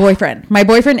my boyfriend. My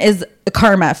boyfriend is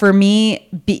karma for me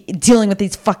dealing with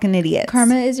these fucking idiots.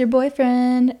 Karma is your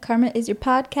boyfriend. Karma is your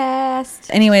podcast.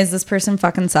 Anyways, this person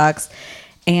fucking sucks.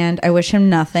 And I wish him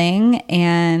nothing.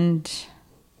 And,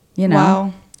 you know,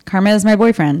 Wow. karma is my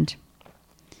boyfriend.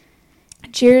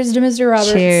 Cheers to Mr.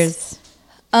 Roberts. Cheers.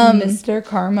 Mr.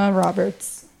 Karma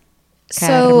Roberts.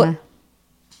 So Karma.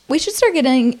 we should start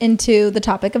getting into the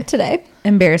topic of today.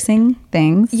 Embarrassing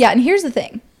things. Yeah, and here's the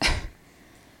thing.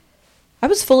 I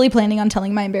was fully planning on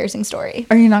telling my embarrassing story.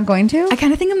 Are you not going to? I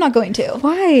kind of think I'm not going to.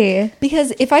 Why?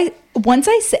 Because once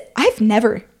I say, I've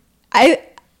never, Is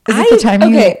it the time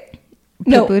okay. you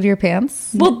No. poo-pooed your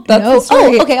pants? Well, that's no. the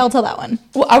story. Oh, okay, I'll tell that one.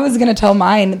 Well, I was gonna tell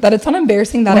mine that it's not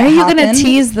embarrassing that Why it are you going to happened.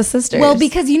 tease the sisters? Well,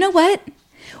 because you know what?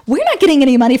 We're not getting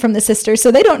any money from the sisters, so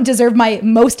they don't deserve my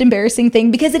most embarrassing thing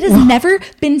because it has never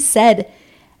been said.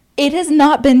 It has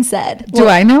not been said. Do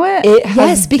I know it? It has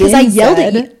Yes, because been I yelled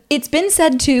at said. you. It's been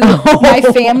said to my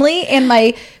family and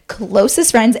my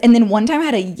closest friends, and then one time I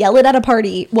had to yell it at a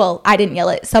party. Well, I didn't yell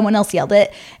it; someone else yelled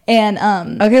it, and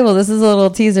Okay, well, this is a little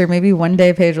teaser. Maybe one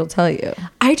day Paige will tell you.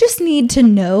 I just need to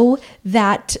know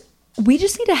that we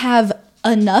just need to have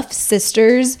enough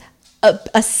sisters,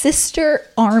 a sister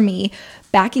army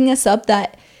backing us up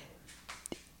that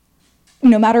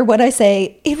no matter what I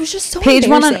say, it was just so Paige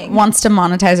embarrassing. wants to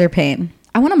monetize her pain.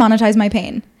 I want to monetize my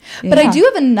pain. But I Yeah. do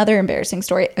have another embarrassing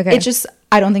story. Okay. It's just,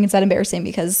 I don't think it's that embarrassing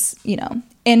because, you know,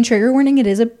 and trigger warning, it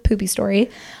is a poopy story.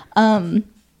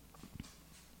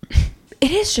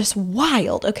 It is just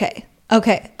wild. Okay.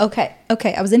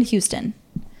 I was in Houston.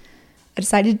 I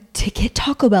decided to get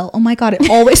Taco Bell. Oh my God, it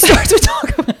always starts with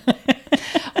Taco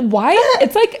Bell. Why?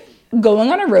 It's like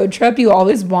going on a road trip. You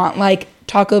always want like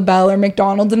Taco Bell or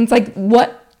McDonald's, and it's like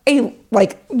what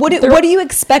What do you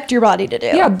expect your body to do?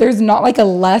 Yeah, there's not like a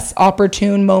less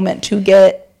opportune moment to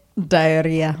get.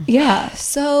 Diarrhea. Yeah.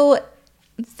 So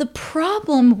the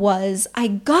problem was I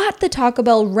got the Taco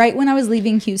Bell right when I was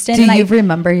leaving Houston. Do and you I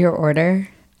remember your order?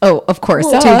 Oh, of course.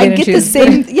 Well, Two I again, get the choose.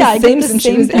 same. Yeah, I Same get the since she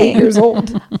same was 8 thing. years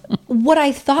old. What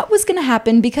I thought was going to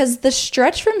happen, because the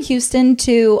stretch from Houston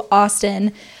to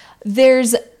Austin,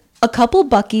 there's a couple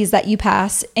Buc-ee's that you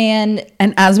pass, and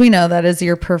And as we know, that is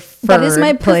your preferred. that is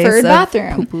my place preferred of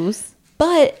bathroom. poo-poos.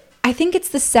 But I think it's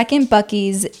the second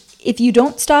Buc-ee's. If you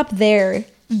don't stop there,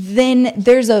 then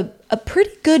there's a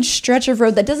pretty good stretch of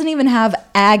road that doesn't even have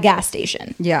a gas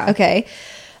station. Yeah. Okay.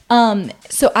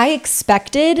 So I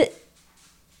expected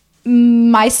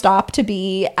my stop to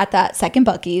be at that second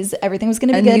Buc-ee's. Everything was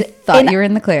going to be And good. you thought And you were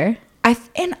in the clear.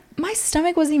 and my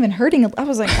stomach wasn't even hurting. I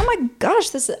was like, oh my gosh,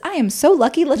 I am so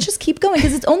lucky. Let's just keep going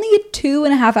because it's only a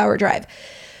 2.5 hour drive.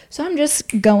 So I'm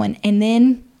just going, and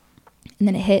then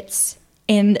it hits,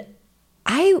 and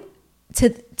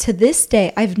to this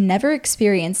day, I've never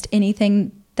experienced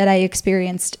anything that I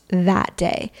experienced that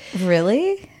day.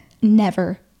 Really?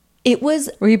 Never.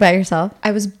 Were you by yourself?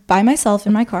 I was by myself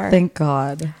in my car. Thank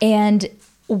God. And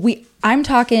I'm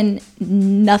talking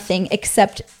nothing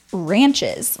except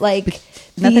ranches, like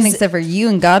Nothing these- except for you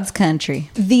and God's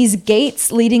country. these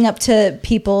gates leading up to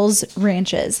people's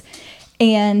ranches.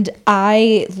 And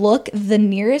I look, the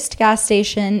nearest gas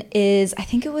station is, I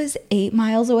think it was 8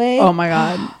 miles away. Oh my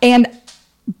God. And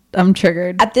I'm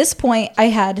triggered. at this point, I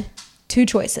had two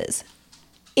choices.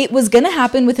 It was going to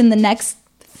happen within the next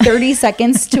 30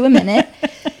 seconds to a minute.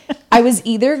 I was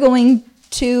either going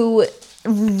to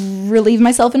relieve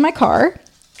myself in my car.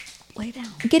 Lay down.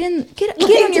 Get on your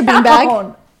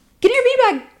beanbag. Get in your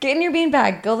beanbag. Get in your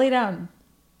beanbag. Go lay down.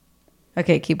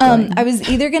 Okay, keep going. I was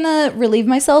either gonna relieve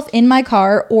myself in my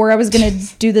car, or I was gonna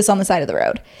do this on the side of the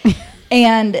road.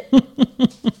 And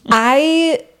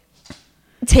I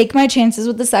take my chances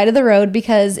with the side of the road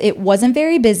because it wasn't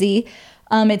very busy.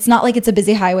 It's not like it's a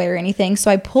busy highway or anything.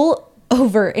 So I pull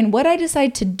over, and what I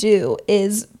decide to do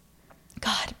is,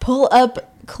 pull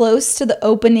up close to the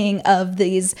opening of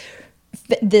this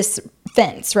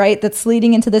fence, right? That's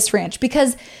leading into this ranch,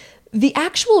 because the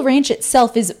actual ranch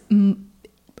itself is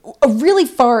really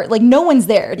far, like no one's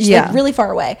there, just like really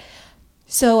far away.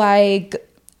 So I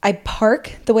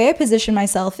park. The way I position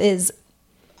myself is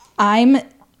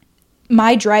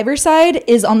my driver's side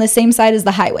is on the same side as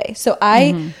the highway. So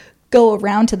I go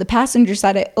around to the passenger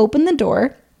side. I open the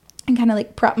door and kind of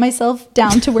like prop myself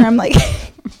down to where I'm like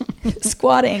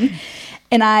squatting,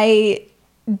 and I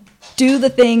do the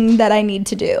thing that I need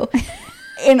to do.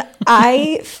 And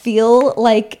I feel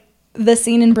like the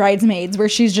scene in Bridesmaids where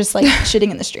she's just like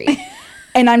shitting in the street.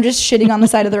 And I'm just shitting on the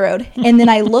side of the road. And then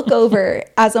I look over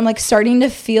as I'm like starting to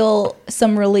feel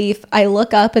some relief. I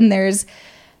look up and there's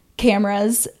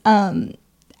cameras on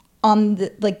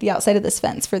the outside of this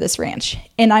fence for this ranch.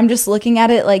 And I'm just looking at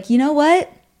it like, you know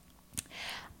what?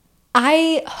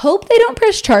 I hope they don't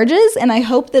press charges, and I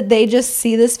hope that they just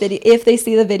see this video. If they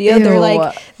see the video, Ew. they're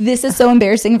like, this is so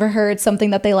embarrassing for her. It's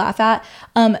something that they laugh at.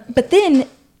 But then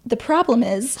the problem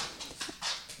is,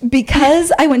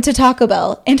 because I went to Taco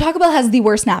Bell, and Taco Bell has the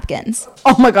worst napkins.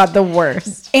 Oh my God, the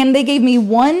worst. And they gave me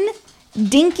one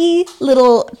dinky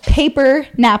little paper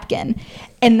napkin,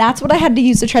 and that's what I had to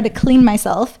use to try to clean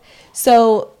myself.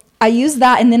 So I used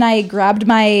that, and then I grabbed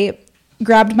my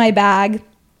bag,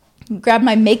 grabbed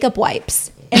my makeup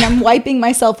wipes, and I'm wiping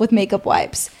myself with makeup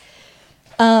wipes.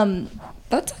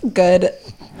 That's good.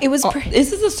 It was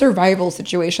This is a survival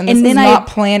situation. This And is then not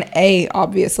plan A,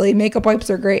 obviously. Makeup wipes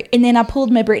are great. and then I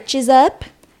pulled my britches up,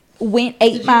 went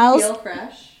 8 miles.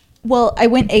 fresh? Well, I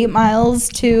went 8 miles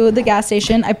to the gas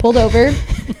station. I pulled over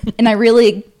and I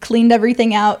really cleaned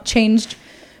everything out, changed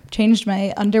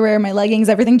my underwear, my leggings,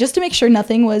 everything, just to make sure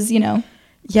nothing was,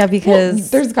 Yeah,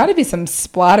 because There's got to be some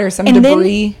splatter, some and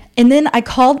debris. then I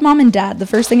called mom and dad. The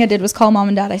first thing I did was call mom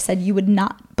and dad. I said, you would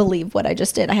not believe what I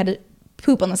just did. I had to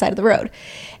poop on the side of the road.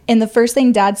 And the first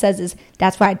thing dad says is,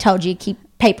 that's why I told you to keep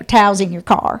paper towels in your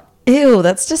car. ew,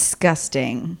 that's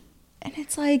disgusting. And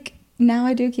it's like, now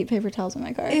I do keep paper towels in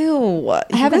my car. Ew, I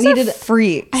haven't needed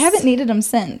freaks. I haven't needed them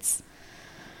since.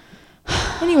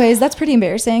 Anyways, that's pretty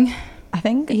embarrassing. I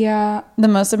think Yeah. the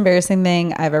most embarrassing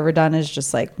thing I've ever done is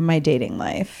just like my dating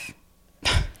life.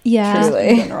 Yeah. Just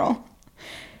in general.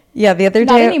 Yeah, the other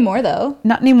Not day, anymore though.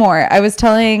 not anymore. I was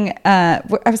telling, I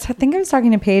think I was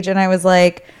talking to Paige, and I was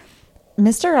like,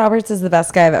 Mr. Roberts is the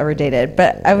best guy I've ever dated.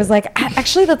 But I was like,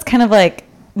 actually, that's kind of like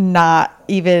not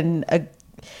even it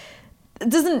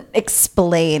doesn't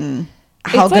explain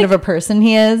how It's good like of a person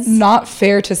he is. Not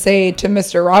fair to say to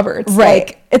Mr. Roberts. Right.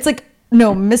 Like, It's like,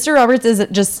 no, Mr. Roberts is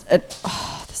just,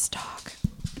 this dog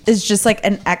is just like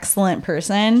an excellent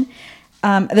person.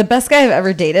 The best guy I've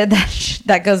ever dated,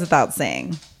 that goes without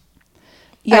saying.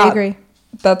 yeah, I agree.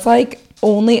 That's like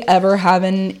only ever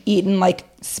having eaten like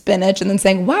spinach and then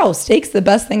saying, wow, steak's the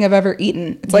best thing I've ever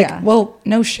eaten. It's like, Yeah. well,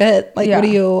 no shit. Like, Yeah. what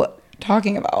are you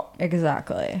talking about?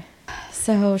 Exactly.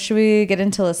 So should we get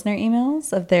into listener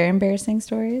emails of their embarrassing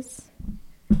stories?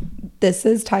 This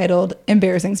is titled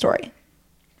Embarrassing Story.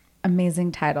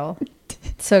 Amazing title.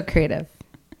 So creative.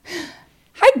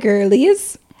 Hi,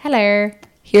 girlies. Hello.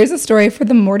 Here's a story for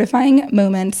the Mortifying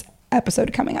Moments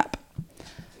episode coming up.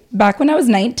 Back when I was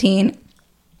 19,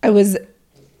 back when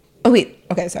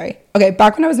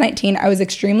I was 19, I was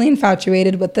extremely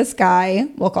infatuated with this guy.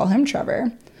 We'll call him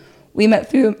Trevor. We met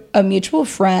through a mutual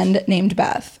friend named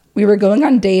Beth. We were going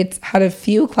on dates, had a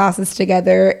few classes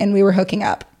together, and we were hooking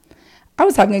up. I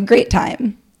was having a great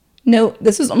time. No,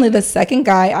 this was only the second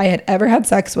guy I had ever had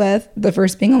sex with, the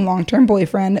first being a long-term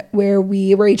boyfriend where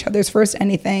we were each other's first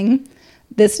anything.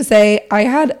 This to say, I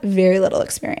had very little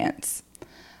experience.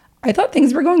 I thought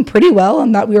things were going pretty well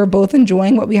and that we were both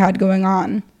enjoying what we had going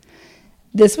on.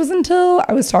 This was until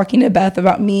I was talking to Beth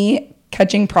about me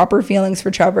catching proper feelings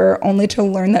for Trevor, only to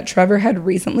learn that Trevor had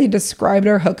recently described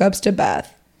our hookups to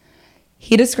Beth.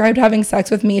 He described having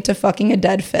sex with me to fucking a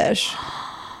dead fish.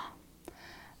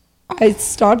 I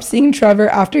stopped seeing Trevor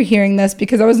after hearing this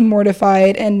because I was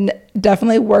mortified and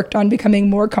definitely worked on becoming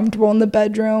more comfortable in the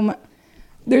bedroom.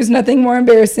 There's nothing more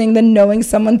embarrassing than knowing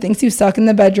someone thinks you suck in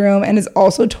the bedroom and has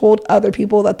also told other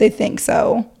people that they think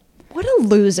so. What a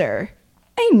loser.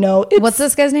 I know. What's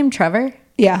this guy's name? Trevor?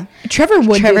 Yeah. Trevor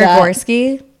would Trevor do that.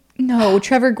 Gorski? No,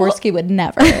 Trevor Gorski would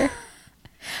never.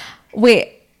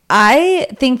 Wait, I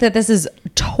think that this is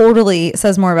totally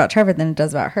says more about Trevor than it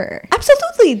does about her.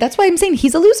 Absolutely. That's why I'm saying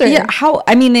he's a loser. Yeah,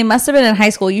 I mean, they must have been in high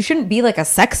school. You shouldn't be like a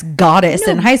sex goddess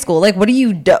in high school. Like, what do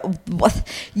you do?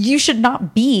 You should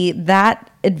not be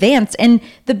that advanced. And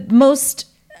the most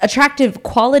attractive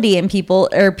quality in people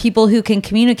are people who can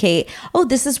communicate. Oh,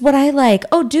 this is what I like.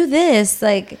 Oh, do this.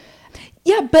 Like,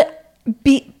 Yeah, but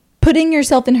putting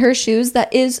yourself in her shoes,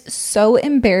 that is so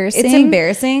embarrassing. It's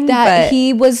embarrassing, that but-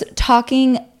 he was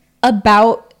talking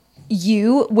about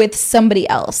you with somebody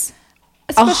else.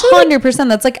 100%.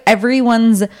 That's like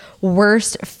everyone's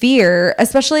worst fear,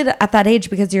 especially at that age,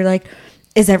 because you're like,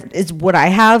 is what I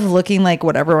have looking like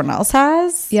what everyone else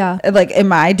has? Yeah. Like,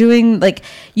 am I doing like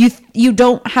you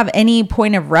don't have any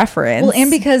point of reference? Well,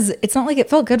 and because it's not like it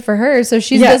felt good for her, so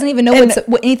she Yeah. doesn't even know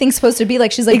what anything's supposed to be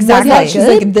like. She's like, Exactly. exactly.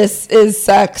 She's like, this is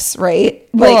sex, right?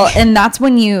 Well, Like, and that's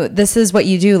when this is what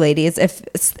you do, ladies. If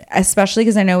especially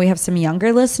because I know we have some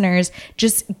younger listeners,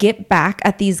 just get back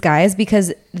at these guys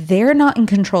because they're not in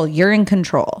control. You're in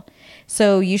control.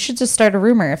 So you should just start a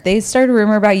rumor. If they start a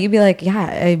rumor about you, be like,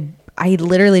 yeah, I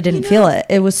literally didn't feel it.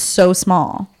 It was so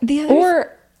small.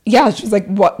 or yeah, she's like,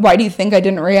 what? Why do you think I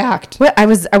didn't react? But I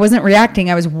wasn't reacting.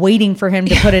 I was waiting for him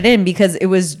to put it in because it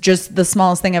was just the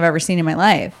smallest thing I've ever seen in my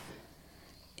life.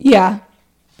 Yeah.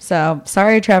 So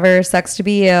sorry, Trevor. Sucks to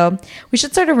be you. We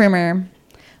should start a rumor.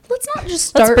 Let's not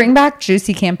just Let's start. bring back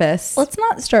Juicy Campus. Let's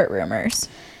not start rumors.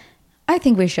 I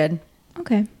think we should.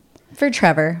 Okay. For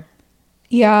Trevor.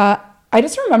 Yeah. I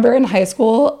just remember in high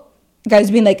school,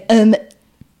 guys being like,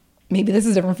 maybe this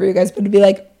is different for you guys, but it'd be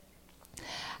like,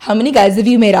 how many guys have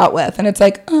you made out with? And it's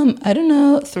like, I don't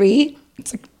know, 3.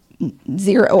 It's like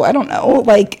 0. I don't know.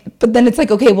 Like, but then it's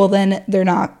like, okay, well then they're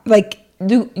not like,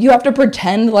 you have to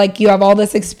pretend like you have all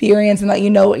this experience and that you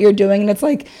know what you're doing. And it's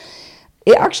like,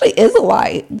 it actually is a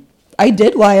lie. I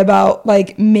did lie about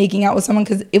like making out with someone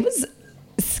because it was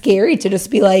scary to just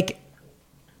be like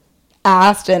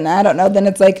asked, and I don't know. Then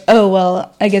it's like, oh,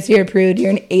 well, I guess you're a prude.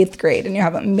 You're in 8th grade and you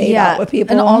haven't made out with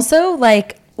people. And also,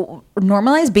 like,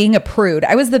 normalize being a prude.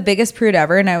 I was the biggest prude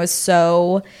ever, and I was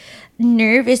so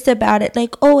nervous about it.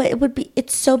 Like, oh,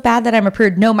 it's so bad that I'm a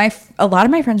prude. No, a lot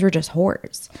of my friends were just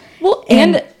whores. Well,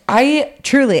 and I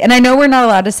truly, and I know we're not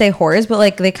allowed to say whores, but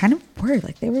like they kind of were.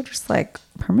 Like they were just like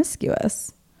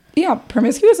promiscuous. yeah,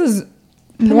 promiscuous is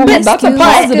normal. That's a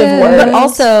positive word. But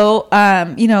also,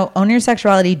 own your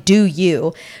sexuality, do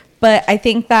you. But I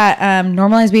think that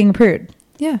normalize being a prude.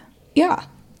 Yeah. Yeah.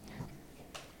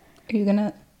 Are you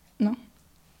gonna? No.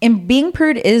 And being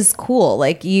prude is cool.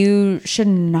 Like you should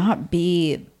not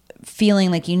be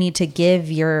feeling like you need to give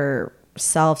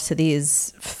yourself to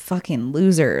these fucking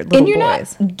loser little And you're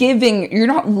boys. you're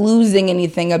not losing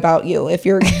anything about you if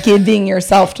you're giving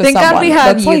yourself to Thank someone. God we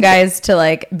have That's you like, guys to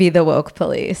like be the woke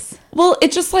police. Well,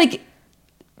 it's just like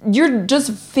you're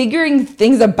just figuring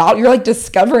things about. You're like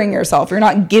discovering yourself. You're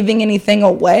not giving anything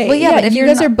away. Well, yeah, but if you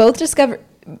guys not- are both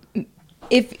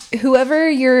if whoever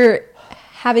you're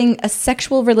having a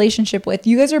sexual relationship with,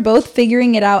 you guys are both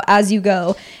figuring it out as you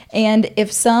go. And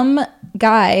if some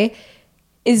guy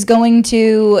is going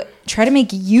to try to make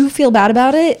you feel bad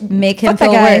about it, Make him fuck that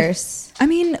feel guy. worse. I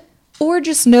mean, or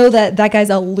just know that guy's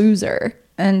a loser.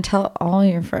 And tell all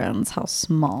your friends how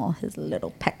small his little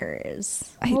pecker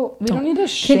is. Well, we don't need to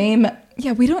shame.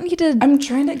 Yeah, we don't need to. I'm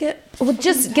trying to get. Well,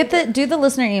 just do the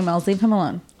listener emails. Leave him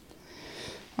alone.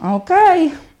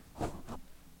 Okay.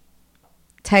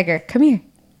 Tiger, come here.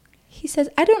 He says,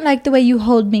 I don't like the way you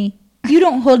hold me. You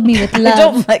don't hold me with I love.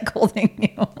 don't like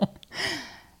holding you.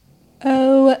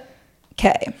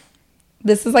 Okay.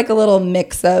 This is like a little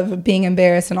mix of being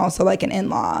embarrassed and also like an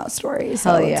in-law story.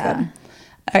 So Hell it's yeah. good.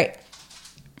 All right.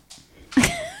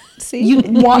 See, you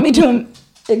want me to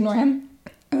ignore him?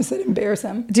 I said embarrass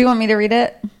him. Do you want me to read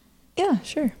it? Yeah,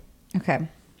 sure. Okay.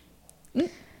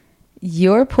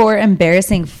 Your poor,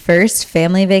 embarrassing first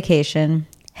family vacation.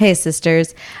 Hey,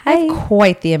 sisters. I have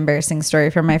quite the embarrassing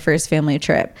story from my first family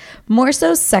trip. More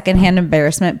so secondhand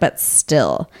embarrassment, but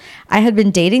still. I had been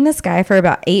dating this guy for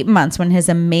about 8 months when his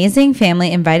amazing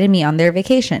family invited me on their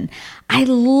vacation. I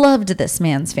loved this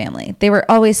man's family. They were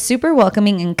always super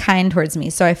welcoming and kind towards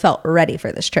me, so I felt ready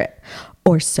for this trip.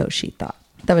 Or so she thought.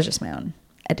 That was just my own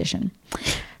addition.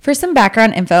 For some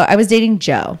background info, I was dating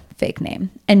Joe, fake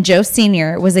name, and Joe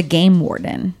Sr. was a game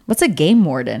warden. What's a game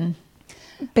warden?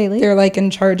 Bailey. They're like in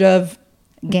charge of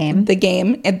the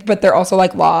game, but they're also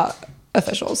like law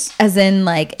officials. as in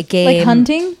like game, Like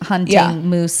hunting? yeah.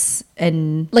 Moose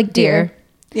and Like deer.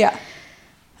 Yeah.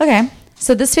 Okay,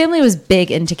 so this family was big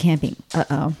into camping.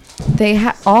 They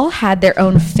all had their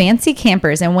own fancy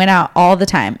campers and went out all the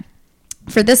time.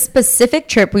 For this specific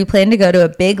trip, we planned to go to a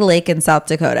big lake in South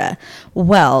Dakota.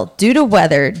 Well, due to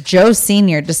weather, Joe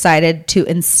Sr. decided to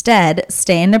instead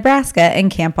stay in Nebraska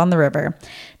and camp on the river.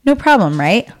 No problem,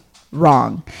 right?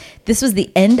 Wrong. This was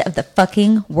the end of the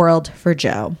fucking world for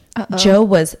Joe. Joe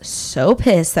was so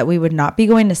pissed that we would not be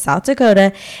going to South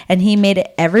Dakota, and he made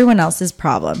it everyone else's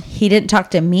problem. He didn't talk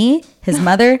to me, his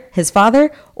mother, his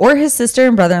father, or his sister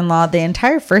and brother-in-law the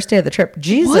entire first day of the trip.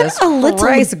 Jesus What a little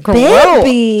Christ,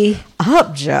 baby. grow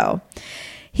up, Joe.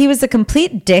 He was a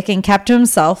complete dick and kept to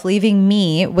himself, leaving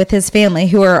me with his family,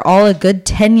 who are all a good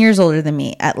 10 years older than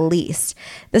me, at least.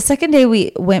 The second day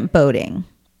we went boating.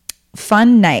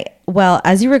 Fun night. Well,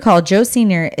 as you recall, Joe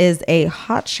Sr. is a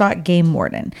hotshot game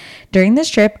warden. During this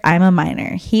trip, I'm a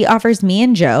minor. He offers me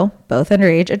and Joe, both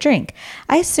underage, a drink.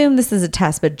 I assume this is a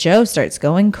test, but Joe starts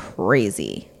going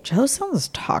crazy. Joe sounds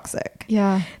toxic.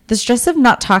 Yeah. The stress of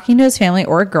not talking to his family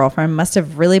or girlfriend must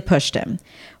have really pushed him.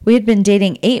 We had been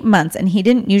dating 8 months and he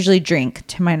didn't usually drink,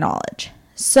 to my knowledge.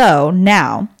 So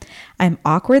now I'm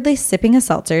awkwardly sipping a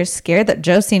seltzer, scared that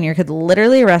Joe Sr. could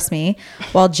literally arrest me,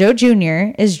 while Joe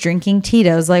Jr. is drinking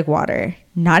Tito's like water.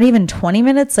 Not even 20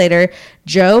 minutes later,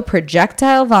 Joe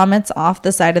projectile vomits off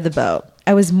the side of the boat.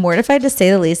 I was mortified to say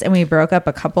the least, and we broke up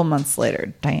a couple months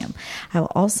later. Damn. I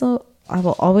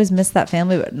will always miss that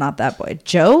family, but not that boy.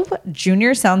 Joe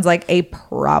Jr. sounds like a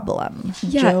problem.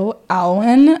 Yeah. Joe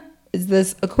Alwyn, is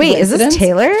this a Wait, is this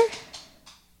Taylor?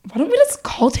 Why don't we just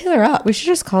call Taylor up? We should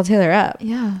just call Taylor up.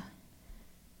 Yeah.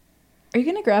 Are you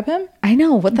gonna grab him? I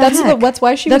know. What the heck? That's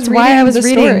why she That's was why reading I was the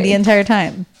reading story. the entire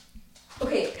time.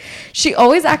 Okay. She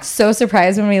always acts so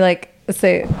surprised when we like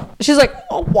say, she's like,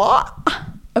 oh, what?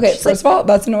 Okay, first of all,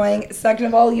 that's annoying. Second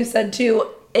of all, you said to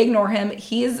ignore him.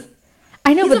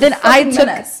 I know, He's but a then fucking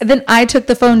menace. I took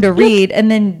the phone to read, and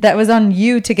then that was on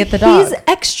you to get the dog. He's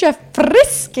extra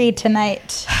frisky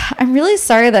tonight. I'm really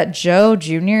sorry that Joe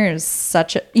Jr. is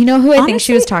such a... You know who I think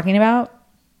she was Honestly- talking about?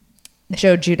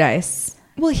 Joe Judice.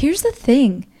 Well, here's the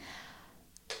thing.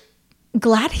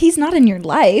 Glad he's not in your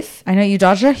life. I know you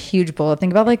dodged a huge bullet.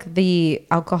 Think about like the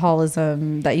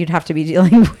alcoholism that you'd have to be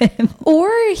dealing with.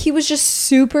 Or he was just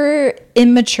super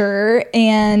immature,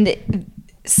 and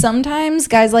sometimes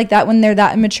guys like that, when they're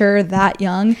that immature, that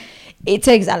young, it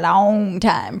takes a long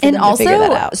time for And them to figure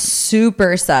that out.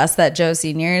 super sus that Joe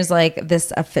Sr. is like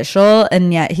this official,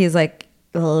 and yet he's like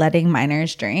letting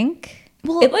minors drink.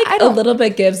 Well, it like a little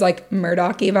bit gives like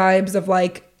Murdoch-y vibes of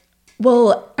like,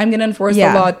 well, I'm gonna enforce the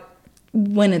law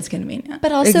when it's convenient.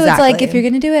 But also, it's Exactly. like, if you're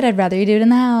gonna do it, I'd rather you do it in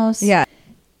the house. Yeah.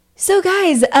 So,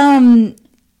 guys,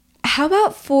 how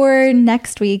about for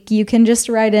next week, you can just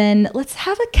write in, let's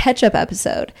have a catch-up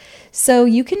episode. So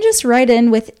you can just write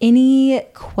in with any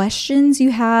questions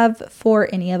you have for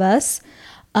any of us.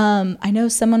 I know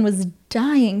someone was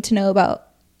dying to know about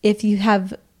if you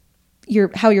have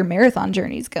how your marathon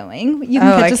journey's going. You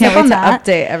can catch us up on that.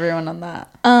 Update everyone on that.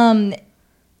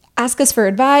 Ask us for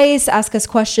advice, ask us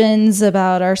questions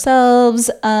about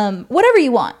ourselves, whatever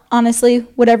you want. Honestly,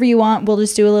 whatever you want, we'll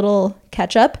just do a little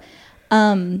catch up.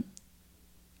 And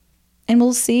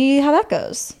we'll see how that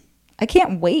goes. I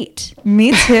can't wait.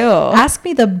 Me too. Ask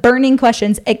me the burning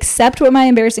questions, except what my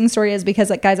embarrassing story is, because,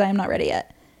 like, guys, I am not ready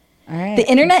yet. All right. The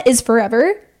internet is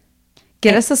forever.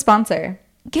 Get us a sponsor.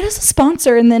 Get us a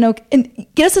sponsor, and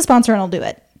get us a sponsor, and I'll do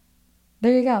it.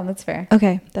 There you go. That's fair.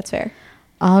 Okay, that's fair.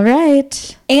 All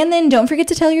right. And then don't forget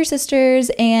to tell your sisters,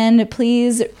 and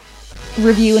please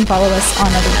review and follow us on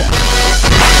everything.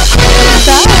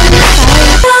 Bye.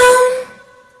 Bye.